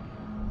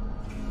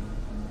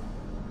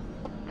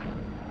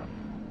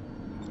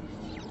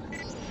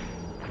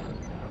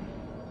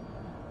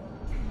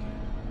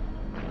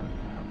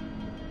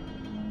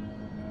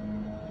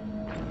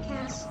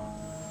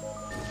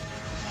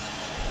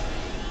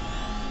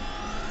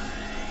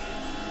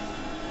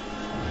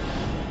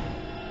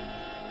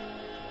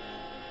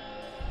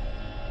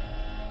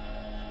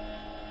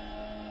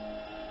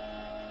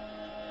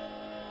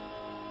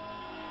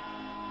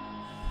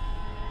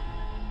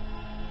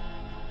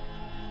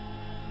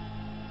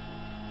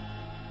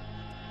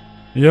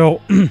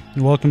 Yo,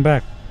 welcome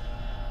back.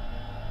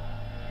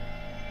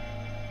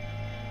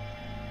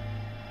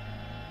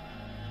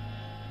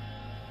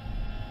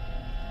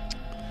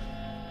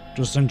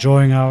 Just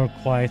enjoying our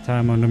quiet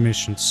time on the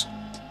missions.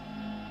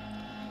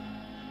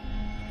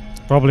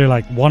 Probably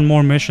like one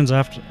more mission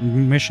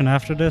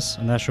after this,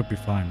 and that should be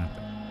fine, I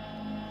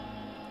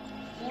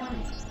think.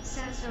 Warning.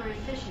 Sensor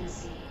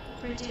efficiency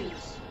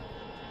reduced.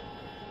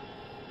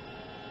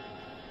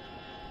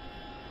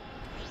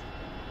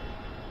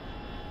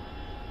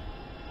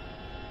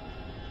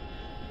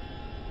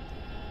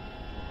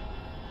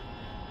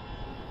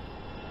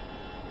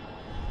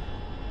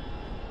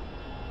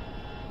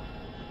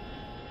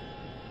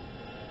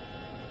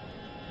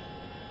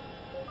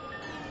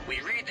 We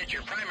read that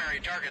your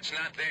primary target's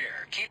not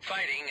there. Keep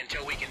fighting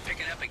until we can pick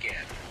it up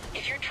again.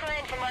 If you're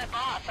trying for my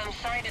boss, I'm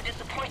sorry to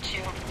disappoint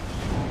you.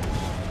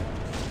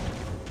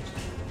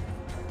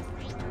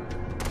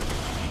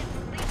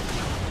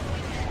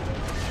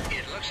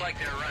 It looks like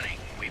they're running.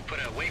 We've put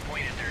a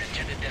waypoint at their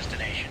intended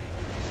destination.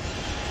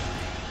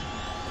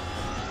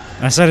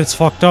 I said it's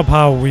fucked up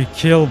how we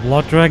kill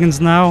blood dragons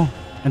now,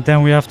 and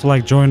then we have to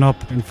like join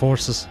up in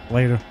forces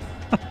later.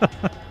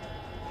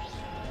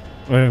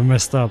 We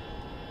messed up.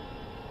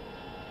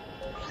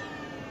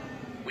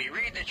 We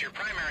read that your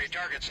primary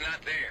target's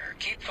not there.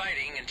 Keep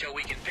fighting until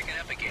we can pick it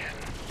up again.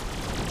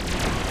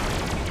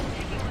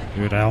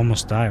 Dude, I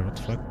almost died. What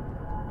the fuck?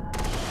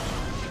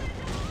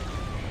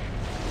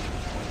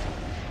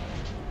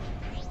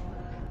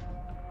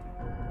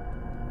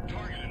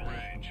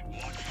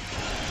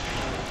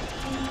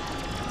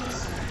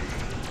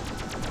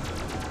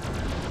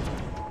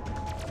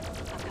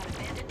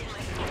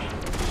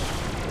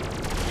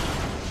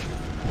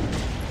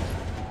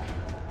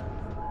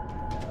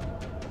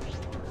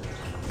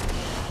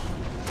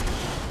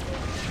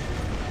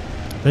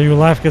 Then your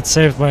life gets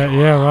saved by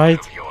yeah, right?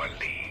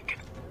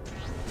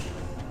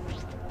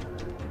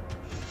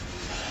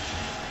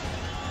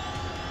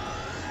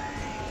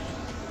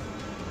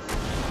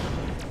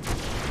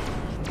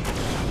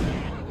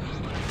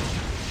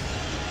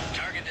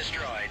 Target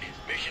destroyed.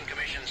 Mission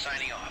Commission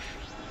signing off.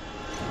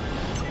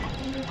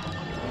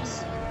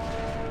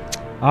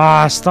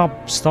 Ah,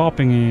 stop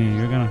stopping me.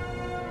 You're gonna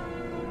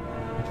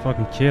get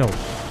fucking killed.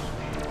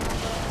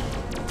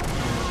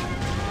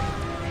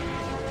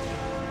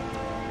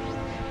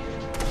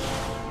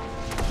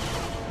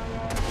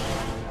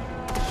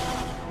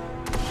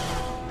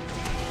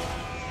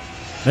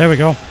 There we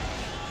go.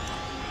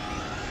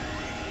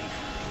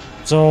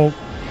 So,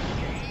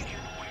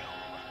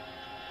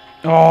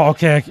 oh,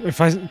 okay. If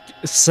I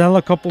sell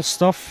a couple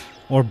stuff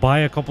or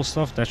buy a couple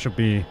stuff, that should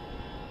be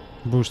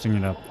boosting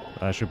it up.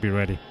 I should be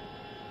ready.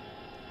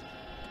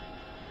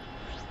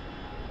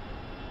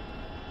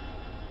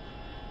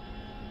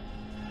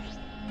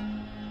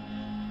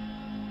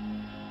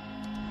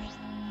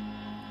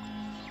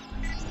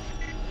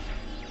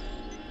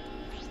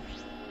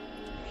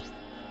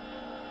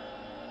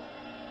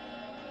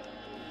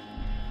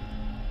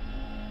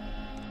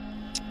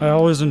 I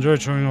always enjoy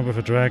showing up with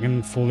a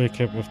dragon fully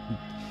equipped with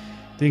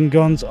ding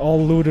guns, all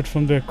looted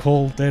from their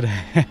cold dead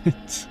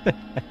hands.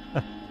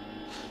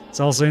 It's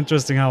also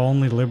interesting how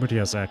only Liberty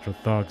has actual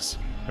thugs.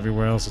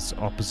 Everywhere else it's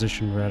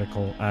opposition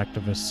radical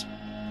activists.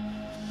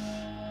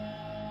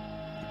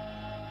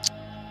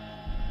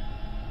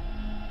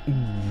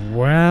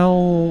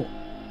 Well...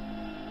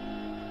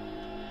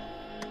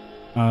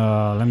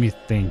 let me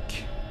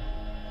think.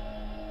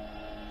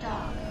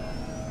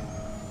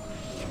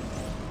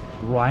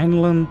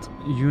 Rhineland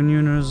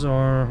Unioners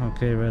are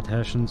okay. Red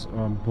Hessians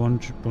are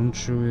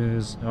Bunchu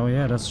is. Oh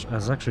yeah, that's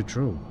actually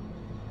true.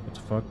 What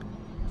the fuck?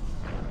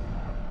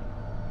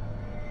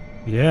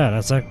 Yeah,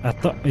 that's like I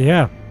thought.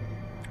 Yeah,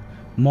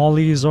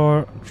 Mollies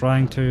are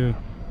trying to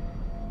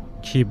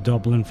keep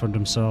Dublin for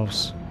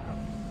themselves.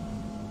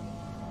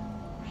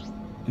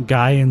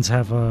 Gaians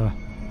have a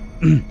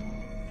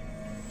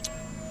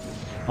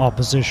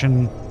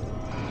opposition.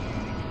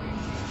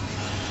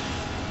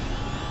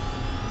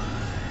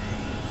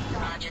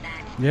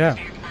 Yeah,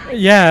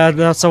 yeah,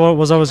 that's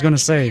what I was gonna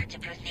say.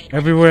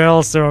 Everywhere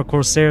else there are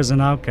Corsairs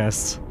and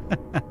Outcasts.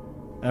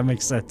 That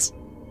makes sense.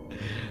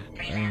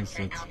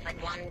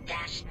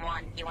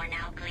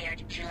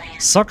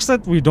 Sucks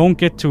that we don't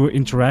get to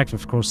interact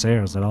with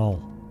Corsairs at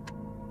all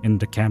in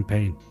the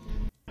campaign.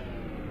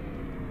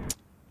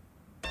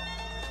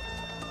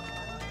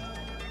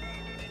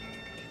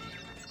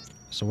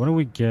 So what do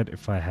we get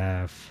if I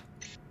have...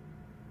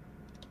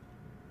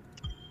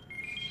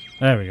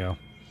 There we go.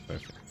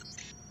 Perfect.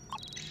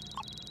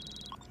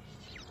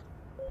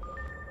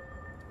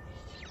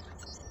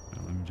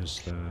 Now let me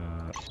just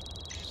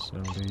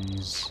sell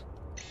these.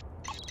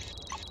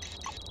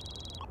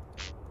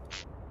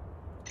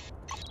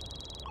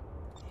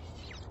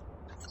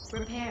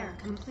 Repair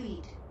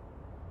complete.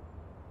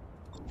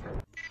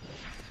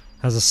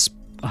 Has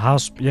a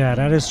house... Yeah,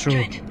 that is true.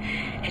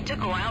 It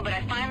took a while, but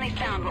I finally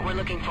found what we're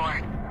looking for.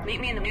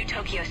 Meet me in the New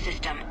Tokyo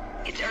system.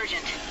 It's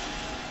urgent.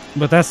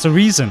 But that's the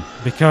reason,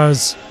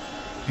 because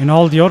in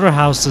all the other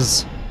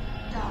houses,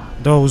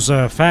 those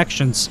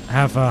factions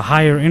have a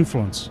higher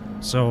influence.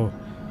 So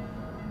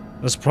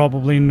there's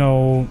probably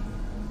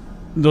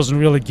doesn't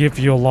really give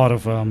you a lot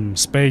of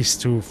space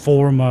to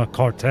form a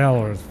cartel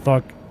or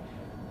thug,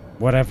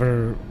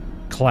 whatever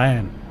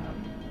clan.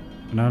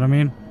 You know what I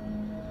mean?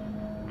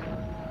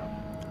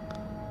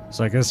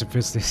 So I guess if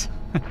it's this...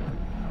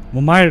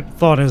 Well, my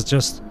thought is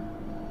just...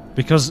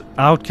 Because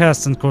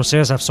outcasts and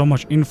corsairs have so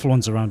much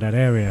influence around that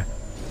area,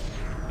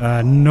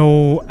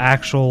 no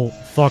actual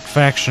thug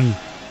faction,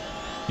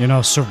 you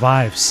know,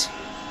 survives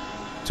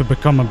to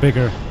become a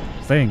bigger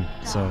thing.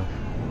 So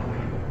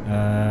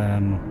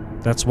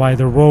that's why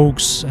the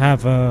rogues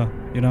have a,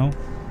 you know,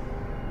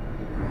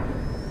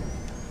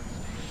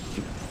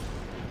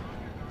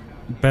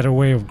 better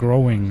way of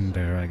growing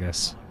there, I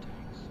guess.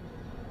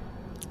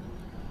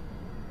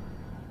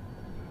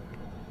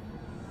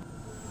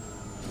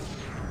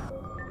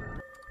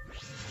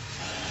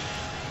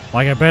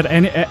 Like, I bet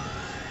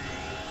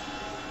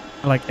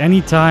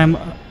any time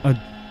a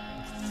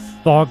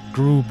thug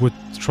group would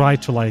try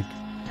to, like,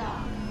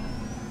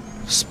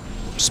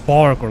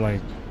 spark or, like,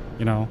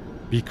 you know,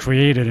 be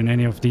created in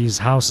any of these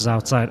houses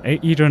outside,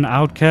 either an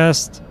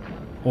outcast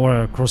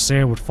or a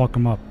corsair would fuck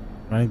them up,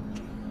 right?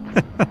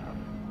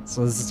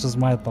 So this is just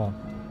my thought.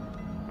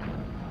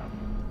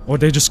 Or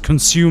they just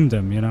consume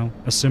them, you know,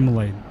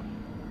 assimilate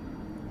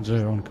to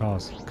their own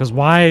cause. Because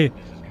why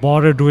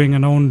bother doing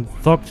an own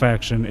thug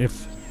faction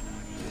if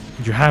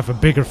you have a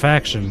bigger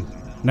faction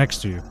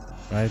next to you,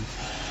 right?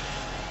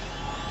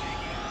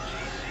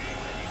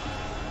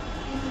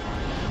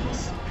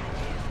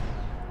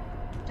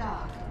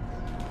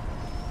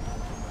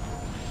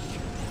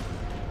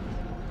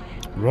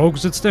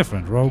 Rogues, it's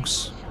different. The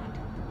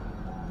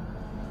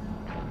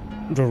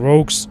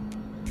rogues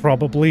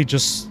probably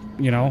just,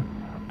 you know,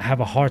 have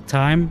a hard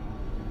time.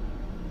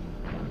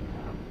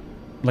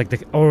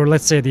 Like or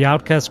let's say the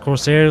outcast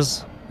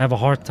corsairs have a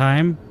hard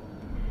time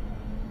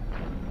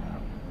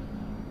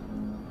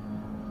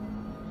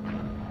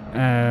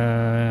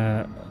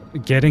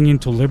getting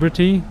into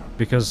Liberty,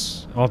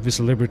 because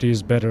obviously Liberty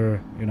is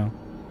better, you know,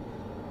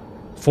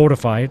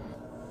 fortified.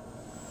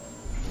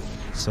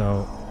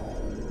 So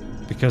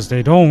because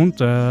they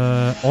don't,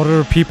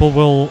 other people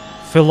will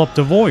fill up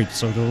the void,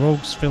 so the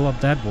rogues fill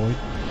up that void.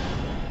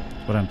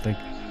 That's what I'm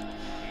thinking.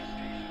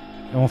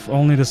 If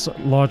only this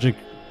logic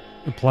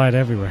applied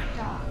everywhere.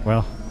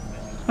 Well,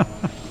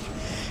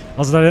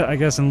 also that, I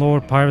guess in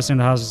lower piracy in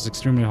the house is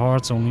extremely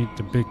hard, so only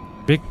the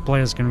big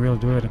players can really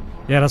do it.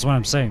 Yeah, that's what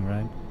I'm saying,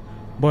 right?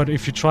 But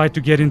if you try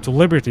to get into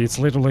Liberty, it's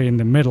literally in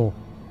the middle.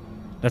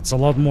 That's a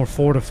lot more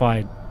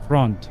fortified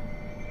front.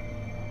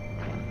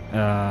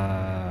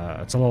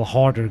 It's a little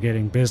harder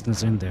getting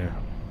business in there.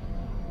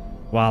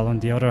 While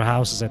on the other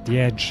houses at the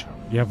edge,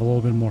 you have a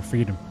little bit more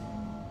freedom.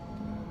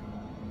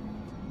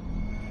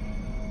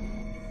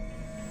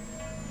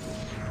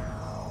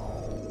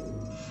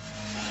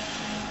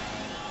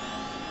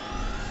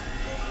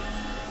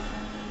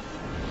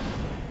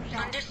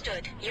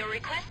 Understood. Your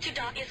request to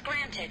dock is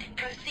granted.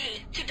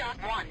 Proceed to dock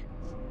 1.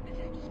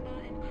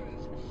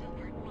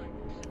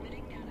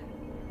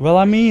 Well,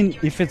 I mean,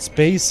 if it's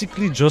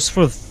basically just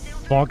for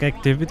thug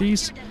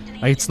activities,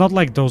 it's not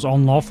like those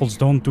unlawfuls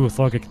don't do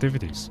thug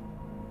activities.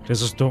 They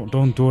just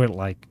don't do it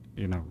like,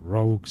 you know,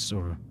 rogues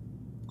or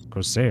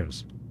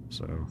corsairs.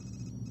 So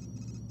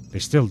they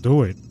still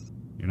do it.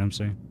 You know what I'm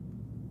saying?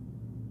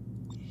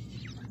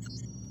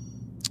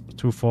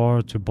 Too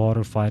far to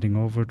bother fighting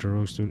over the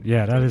rogues.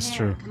 Yeah, that is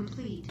true.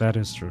 That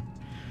is true.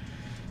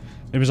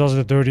 It was also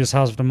the dirtiest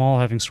house of them all,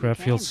 having scrap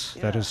fields.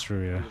 That is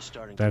true, yeah.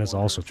 That is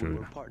also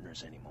true.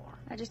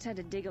 I just had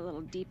to dig a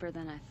little deeper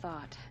than I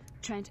thought.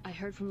 Trent, I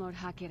heard from Lord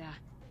Hakira.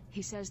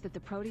 He says that the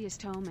Proteus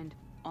Tome and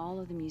all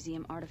of the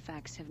museum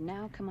artifacts have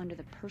now come under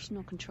the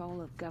personal control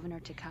of Governor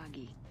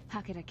Takagi.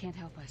 Hakira can't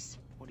help us.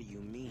 What do you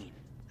mean?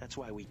 That's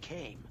why we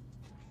came.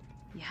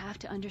 You have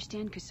to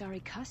understand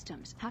Kusari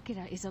customs.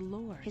 Hakira is a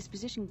lord. His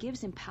position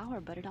gives him power,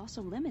 but it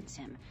also limits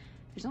him.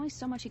 There's only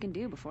so much he can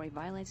do before he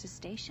violates his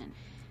station.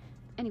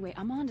 Anyway,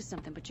 I'm onto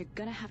something, but you're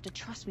gonna have to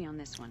trust me on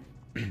this one.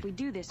 If we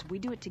do this, we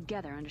do it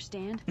together,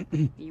 understand?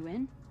 You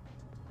in?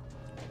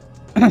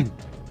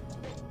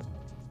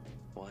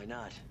 Why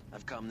not?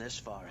 I've come this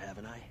far,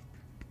 haven't I?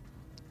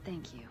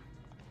 Thank you.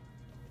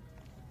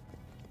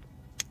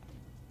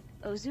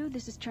 Ozu,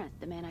 this is Trent,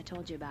 the man I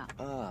told you about.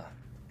 Ah,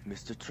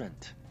 Mr.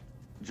 Trent.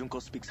 Junko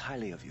speaks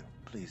highly of you.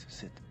 Please,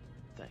 sit.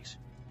 Thanks.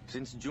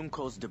 Since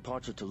Junko's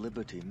departure to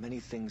Liberty, many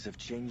things have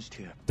changed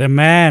here. The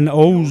man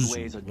owes. Old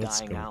ways are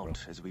dying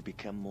out as we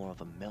become more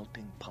of a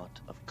melting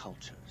pot of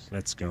cultures.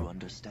 Let's go. Do you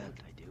understand?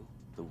 I do.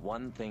 The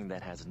one thing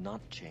that has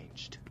not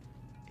changed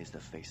is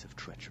the face of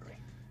treachery.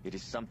 It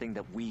is something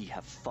that we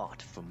have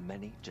fought for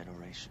many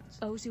generations.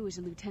 Ozu is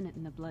a lieutenant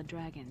in the Blood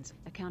Dragons,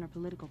 a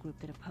counter-political group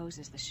that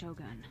opposes the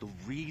Shogun. The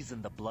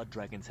reason the Blood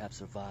Dragons have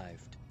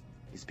survived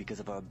is because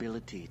of our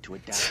ability to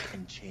adapt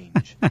and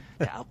change,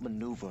 to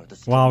outmaneuver the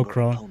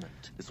stronger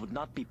opponent. This would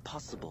not be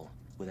possible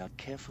without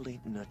carefully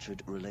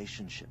nurtured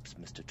relationships,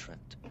 Mr.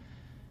 Trent.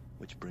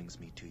 Which brings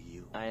me to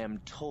you. I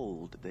am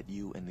told that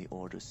you and the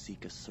Order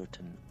seek a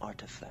certain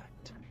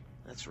artifact.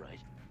 That's right.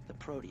 The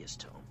Proteus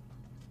Tome.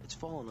 It's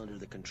fallen under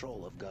the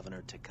control of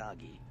Governor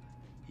Takagi.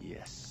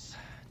 Yes,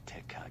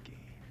 Takagi.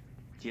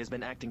 He has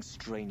been acting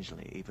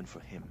strangely, even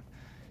for him,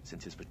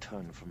 since his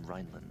return from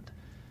Rhineland.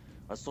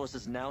 Our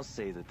sources now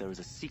say that there is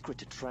a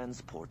secret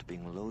transport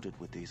being loaded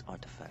with these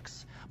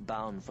artifacts,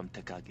 bound from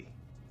Takagi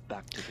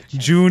back to the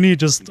chest. Junie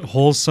just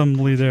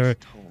wholesomely there,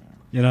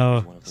 you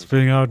know,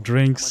 spitting out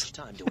drinks.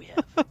 How much time do we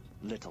have?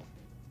 Little.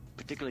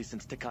 Particularly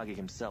since Takagi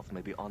himself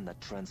may be on that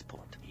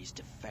transport. He's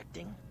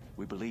defecting?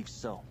 We believe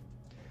so.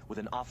 With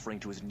an offering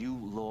to his new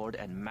lord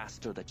and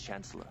master, the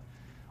Chancellor.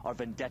 Our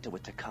vendetta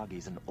with Takagi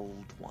is an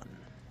old one.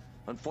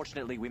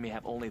 Unfortunately, we may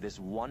have only this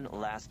one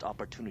last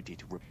opportunity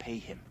to repay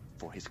him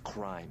for his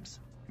crimes.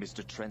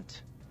 Mr.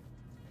 Trent,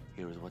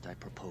 here is what I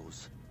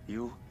propose.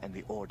 You and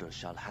the Order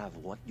shall have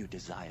what you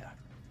desire,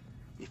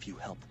 if you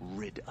help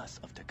rid us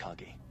of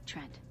Takagi.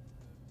 Trent,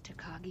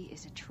 Takagi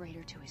is a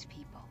traitor to his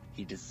people.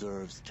 He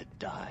deserves to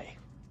die.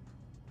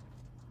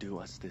 Do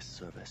us this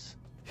service.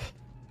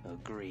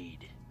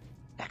 Agreed.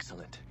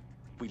 Excellent.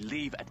 We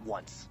leave at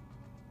once.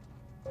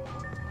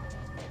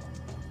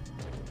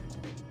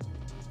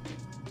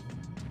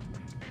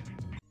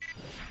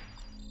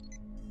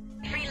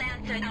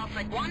 Freelancer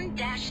Alpha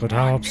 1-1. But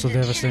how up so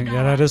devastating?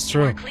 Yeah, that is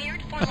true.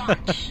 Cleared for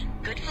launch.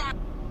 Good flight.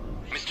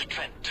 Mr.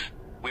 Trent,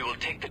 we will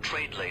take the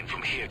trade lane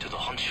from here to the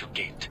Honshu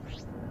Gate.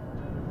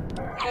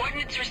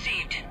 Coordinates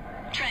received.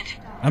 Trent.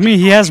 I mean,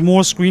 he has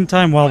more screen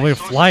time while we're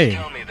flying.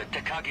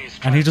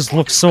 And he just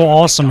looks so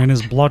awesome in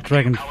his Blood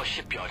Dragon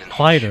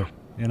fighter,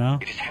 you know?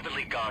 It is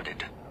heavily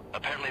guarded.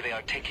 Apparently they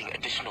are taking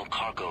additional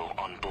cargo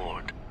on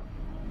board.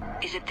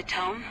 Is it the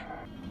Tome?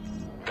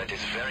 That is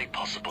very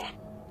possible.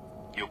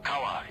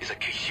 Yukawa is a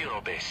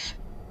Kishiro base,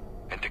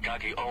 and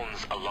Takagi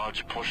owns a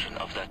large portion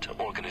of that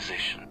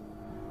organization.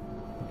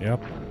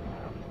 Yep.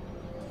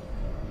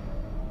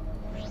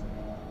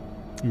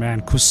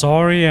 Man,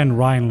 Kusari and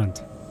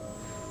Rhineland.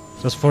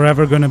 Just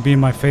forever gonna be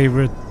my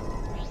favorite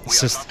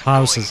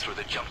houses. Through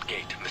the jump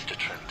gate, Mr.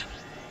 Trent.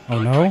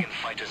 Oh no? Dragon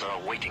fighters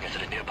are awaiting us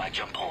at a nearby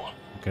jump hole.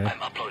 Okay.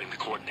 I'm uploading the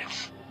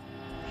coordinates.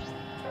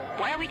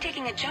 Why are we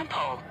taking a jump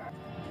hole?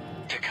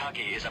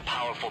 Takagi is a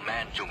powerful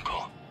man,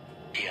 Junko.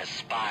 He has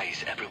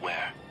spies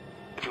everywhere.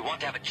 If we want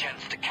to have a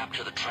chance to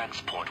capture the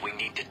transport, we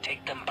need to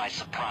take them by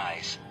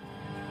surprise.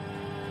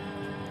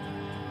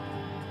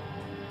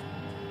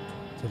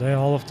 Today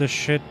all of this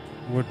shit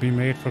would be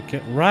made for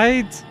kids.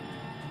 Right?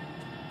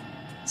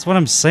 That's what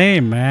I'm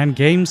saying, man.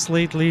 Games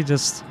lately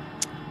just...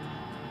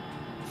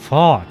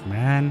 Fuck,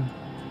 man.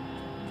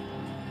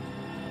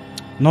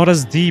 Not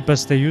as deep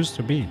as they used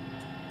to be.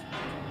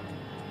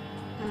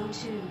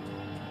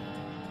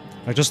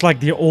 Like, just like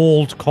the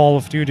old Call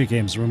of Duty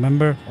games,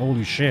 remember?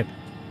 Holy shit.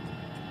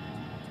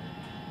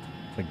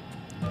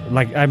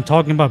 Like I'm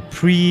talking about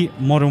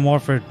pre-Modern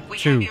Warfare 2. We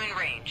have you in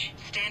range.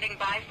 Standing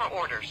by for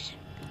orders.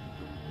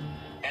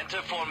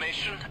 Enter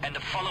formation and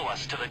follow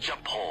us to the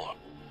jump hole.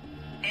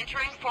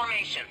 Entering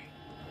formation.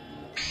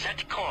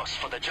 Set course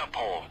for the jump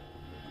hole.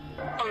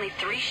 Only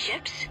 3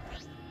 ships?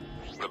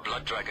 The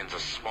Blood Dragons are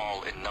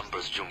small in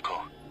numbers,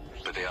 Junko,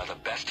 but they are the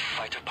best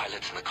fighter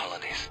pilots in the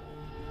colonies.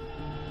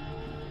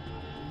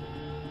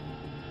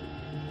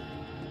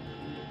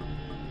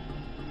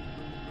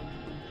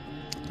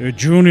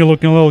 Junie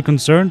looking a little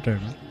concerned there.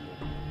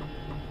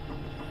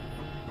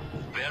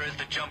 There is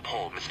the jump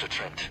hole, Mr.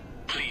 Trent.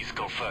 Please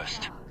go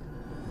first.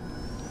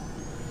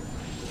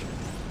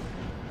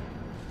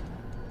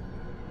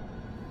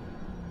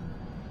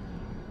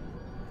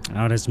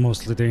 Now it's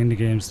mostly the indie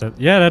games that...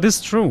 Yeah, that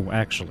is true,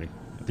 actually.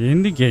 The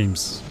indie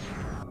games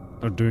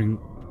are doing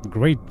a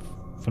great,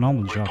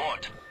 phenomenal job.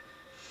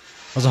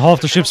 Also, half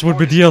the ships would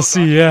be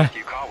DLC, yeah.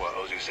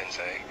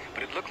 Sensei,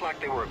 but it looked like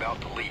they were about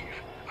to leave.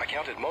 I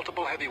counted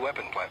multiple heavy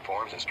weapon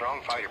platforms and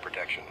strong fighter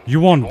protection. You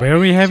want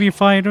very heavy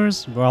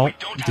fighters? Well,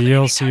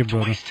 DLC,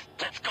 brother.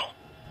 Let's go.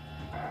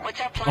 What's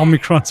our plan?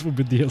 Omicrons would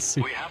be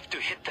DLC. We have to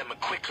hit them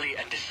quickly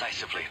and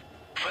decisively.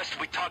 First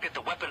we target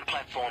the weapon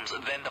platforms,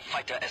 then the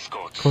fighter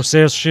escorts.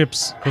 Corsair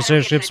ships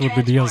would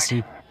be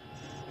DLC.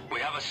 We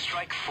have a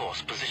strike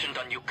force positioned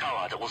on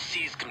Yukawa that will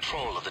seize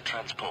control of the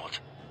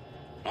transport.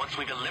 Once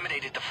we've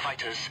eliminated the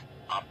fighters,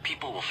 our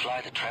people will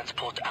fly the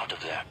transport out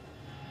of there.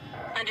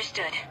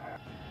 Understood.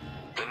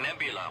 The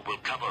nebula will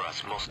cover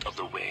us most of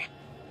the way,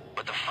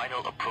 but the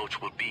final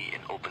approach will be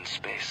in open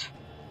space.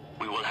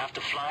 We will have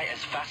to fly as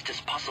fast as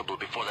possible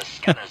before the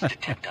scanners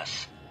detect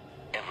us.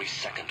 Every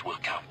second will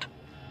count.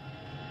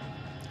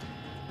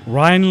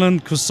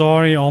 Rhineland,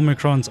 Kusari,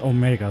 Omicrons,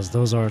 Omegas.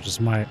 Those are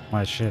just my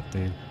shit,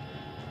 dude.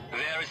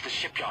 There is the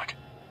shipyard.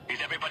 Is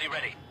everybody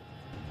ready?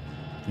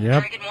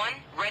 Yep. Dragon 1,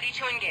 ready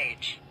to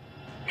engage.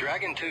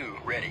 Dragon 2,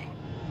 ready.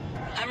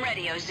 I'm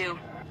ready, Ozu.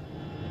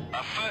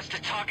 Our first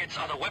targets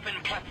are the weapon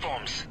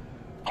platforms.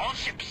 All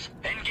ships,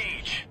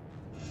 engage.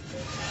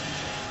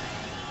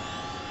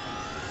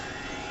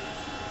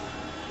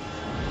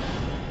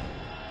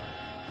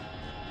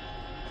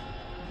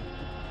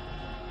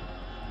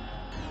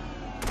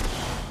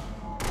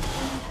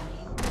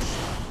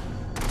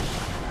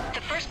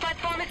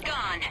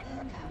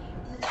 on.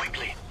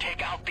 Quickly,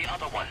 take out the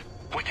other one.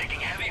 We're taking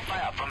heavy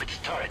fire from its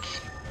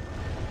turrets.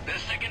 The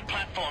second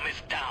platform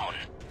is down.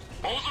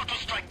 Also to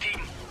strike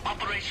team,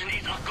 operation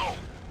is a go.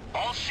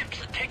 All ships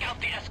take out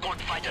the escort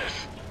fighters.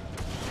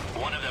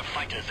 One of their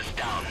fighters is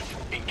down.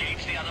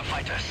 Engage the other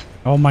fighters.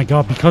 Oh my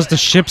god, because the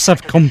ships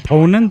have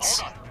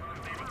components,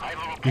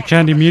 you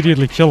can't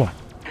immediately kill them.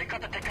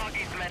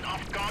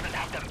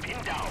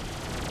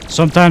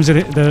 Sometimes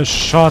the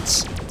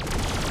shots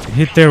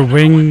hit their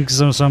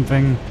wings or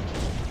something,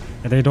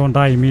 and they don't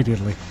die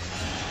immediately.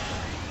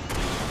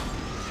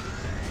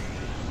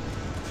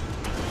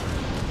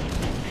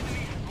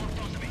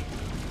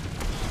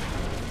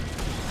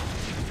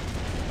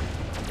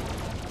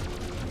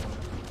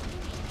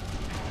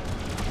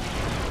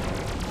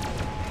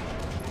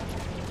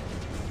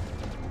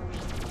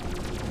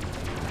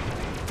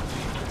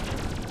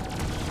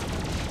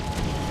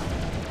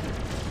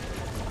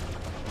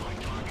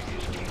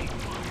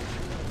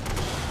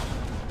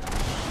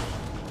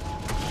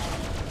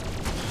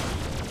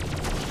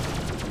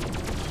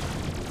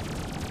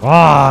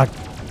 Fuck!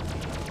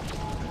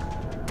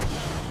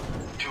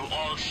 To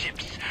all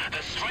ships,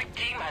 the strike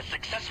team has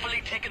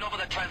successfully taken over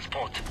the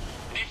transport.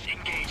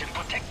 Disengage and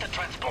protect the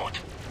transport.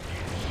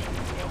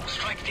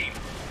 Strike team,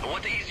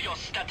 what is your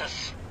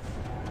status?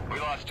 We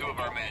lost 2 of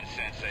our men,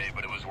 Sensei,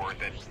 but it was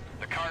worth it.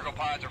 The cargo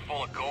pods are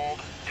full of gold,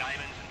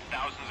 diamonds, and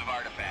thousands of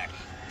artifacts.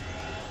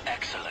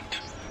 Excellent.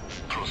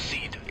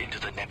 Proceed into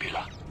the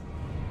nebula.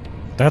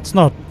 That's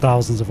not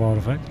thousands of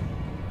artifacts.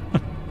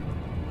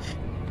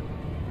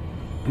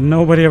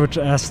 Nobody ever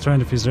asked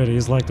Trent if he's ready.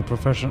 He's like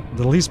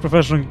the least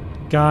professional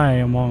guy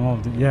among all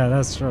of the... Yeah,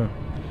 that's true.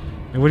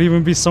 It would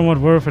even be somewhat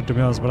worth it, to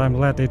be honest, but I'm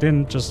glad they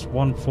didn't. Just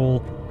one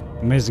full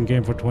amazing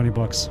game for 20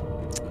 bucks.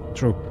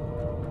 True.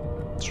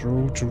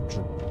 True.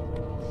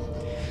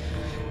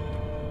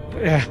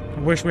 Yeah, I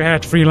wish we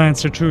had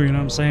Freelancer too, you know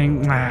what I'm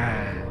saying?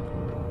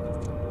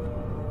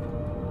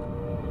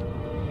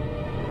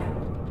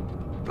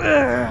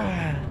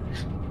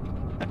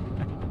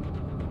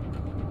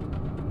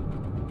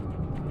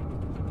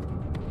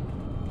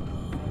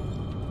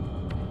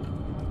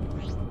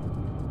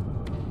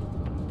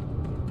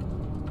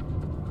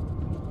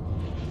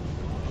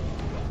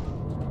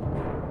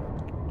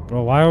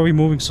 Bro, why are we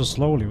moving so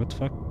slowly? What the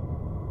fuck?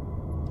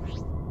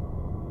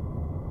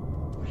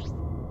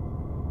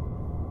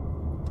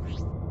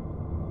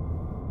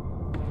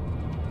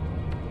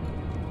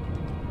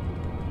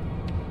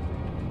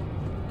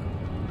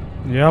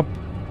 Yep.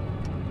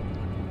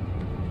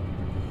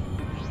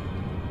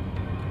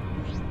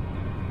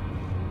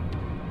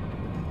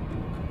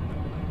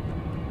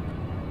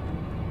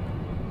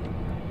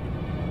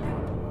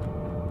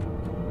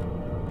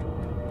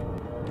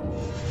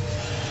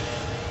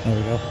 There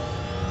we go.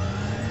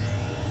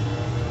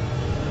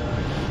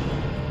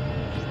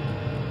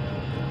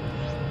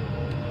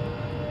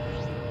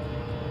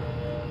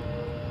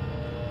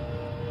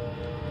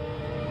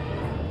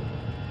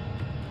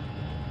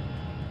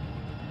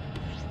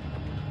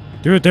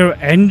 Dude,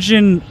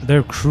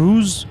 their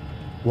cruise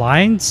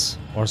lines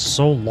are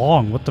so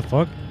long. What the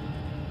fuck?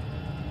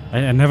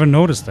 I never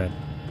noticed that.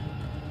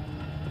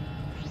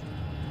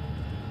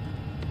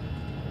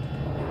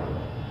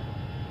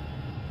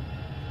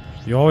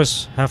 You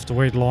always have to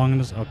wait long in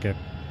this? Okay.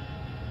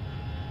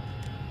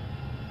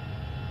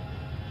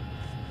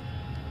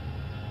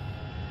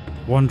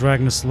 One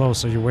dragon is slow,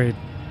 so you wait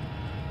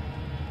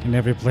in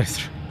every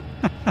playthrough.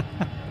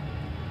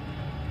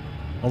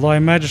 Although I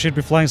imagine she'd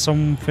be flying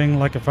something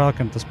like a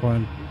falcon at this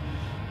point.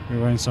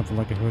 You're wearing something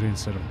like a hoodie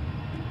instead of...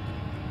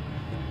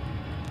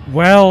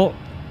 Well,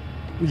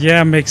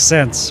 yeah, makes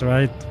sense,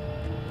 right?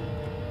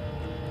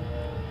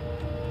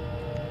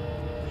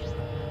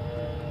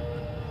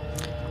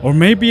 Or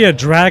maybe a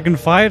dragon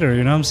fighter,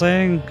 you know what I'm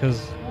saying?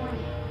 Because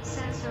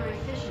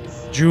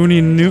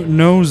Junie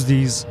knows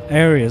these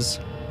areas.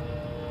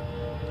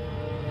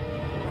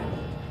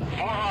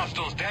 4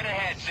 hostiles dead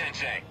ahead,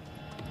 Sensei.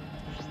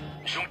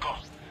 Junko,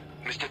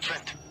 Mr.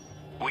 Trent,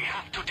 we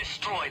have to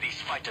destroy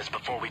these fighters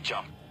before we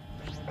jump.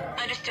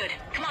 Understood.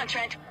 Come on,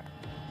 Trent.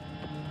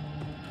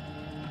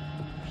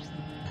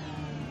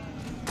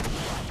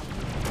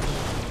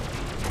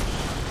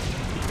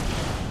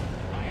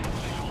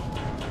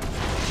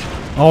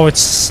 Oh,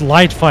 it's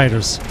light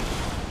fighters.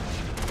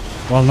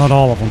 Well, not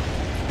all of them.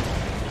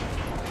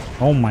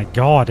 Oh my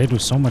god, they do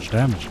so much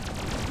damage.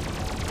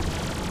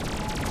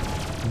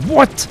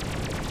 What?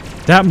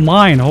 That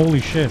mine,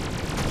 holy shit.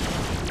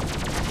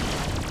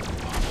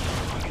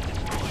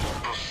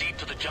 Proceed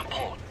to the jump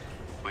hole.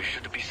 We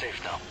should be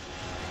safe now.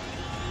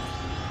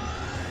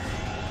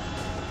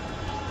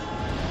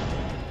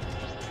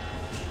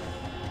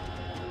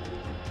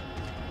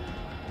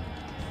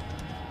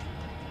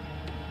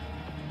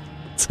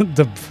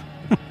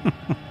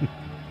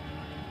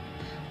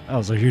 That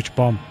was a huge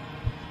bomb.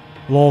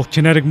 Lol,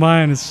 kinetic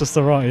mine, it's just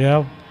the wrong,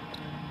 yeah.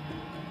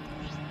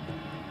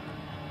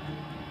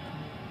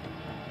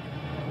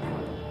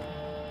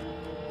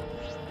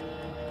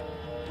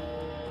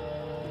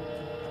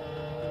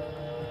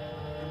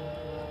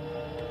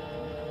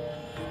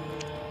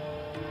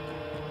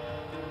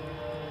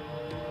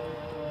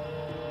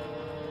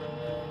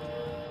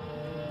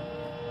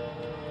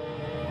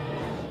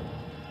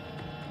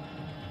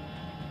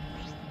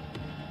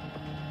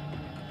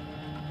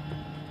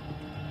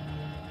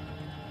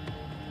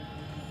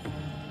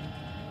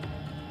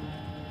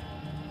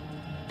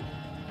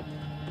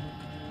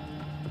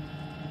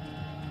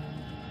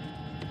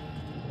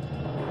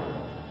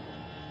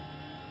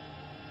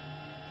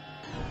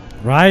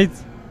 Right?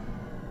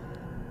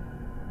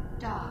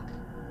 Dock.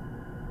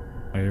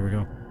 Oh, here we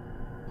go.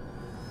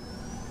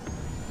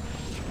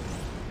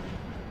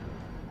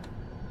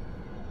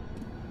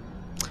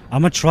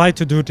 I'm gonna try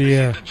to do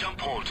the The jump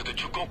hole to the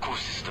Chugoku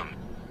system.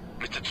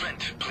 Mr.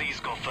 Trent, please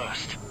go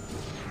first.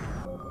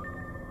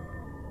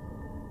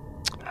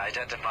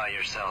 Identify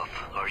yourself,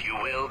 or you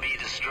will be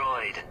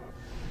destroyed.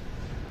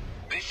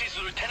 This is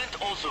Lieutenant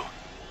Ozu.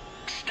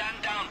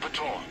 Stand down,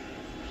 patrol.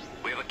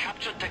 We have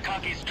captured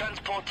Takagi's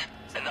transport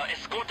and are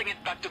escorting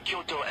it back to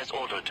Kyoto as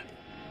ordered.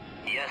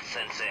 Yes,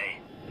 Sensei.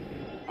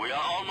 We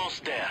are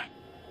almost there.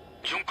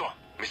 Junko,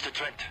 Mr.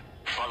 Trent,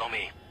 follow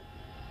me.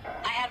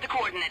 I have the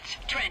coordinates.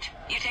 Trent,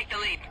 you take the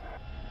lead.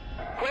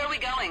 Where are we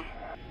going?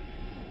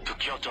 To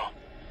Kyoto.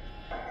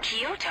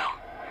 Kyoto?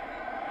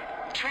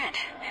 Trent,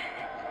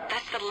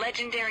 that's the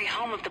legendary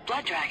home of the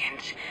Blood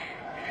Dragons.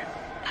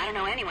 I don't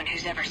know anyone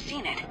who's ever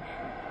seen it.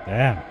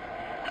 Damn.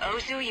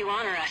 Ozu, you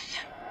honor us.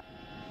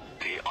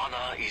 The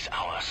honor is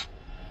ours.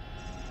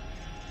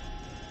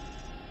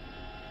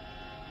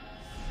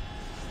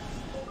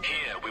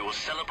 Here we will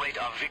celebrate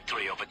our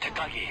victory over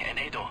Takagi and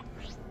Edo.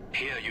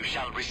 Here you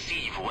shall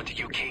receive what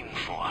you came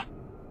for.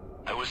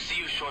 I will see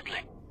you shortly.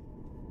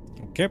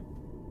 Okay.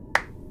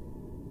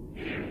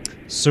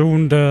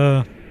 Soon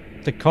the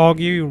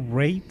Takagi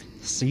raid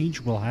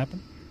siege will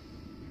happen.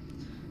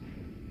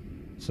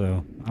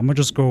 So I'm gonna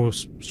just go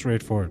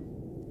straight for it.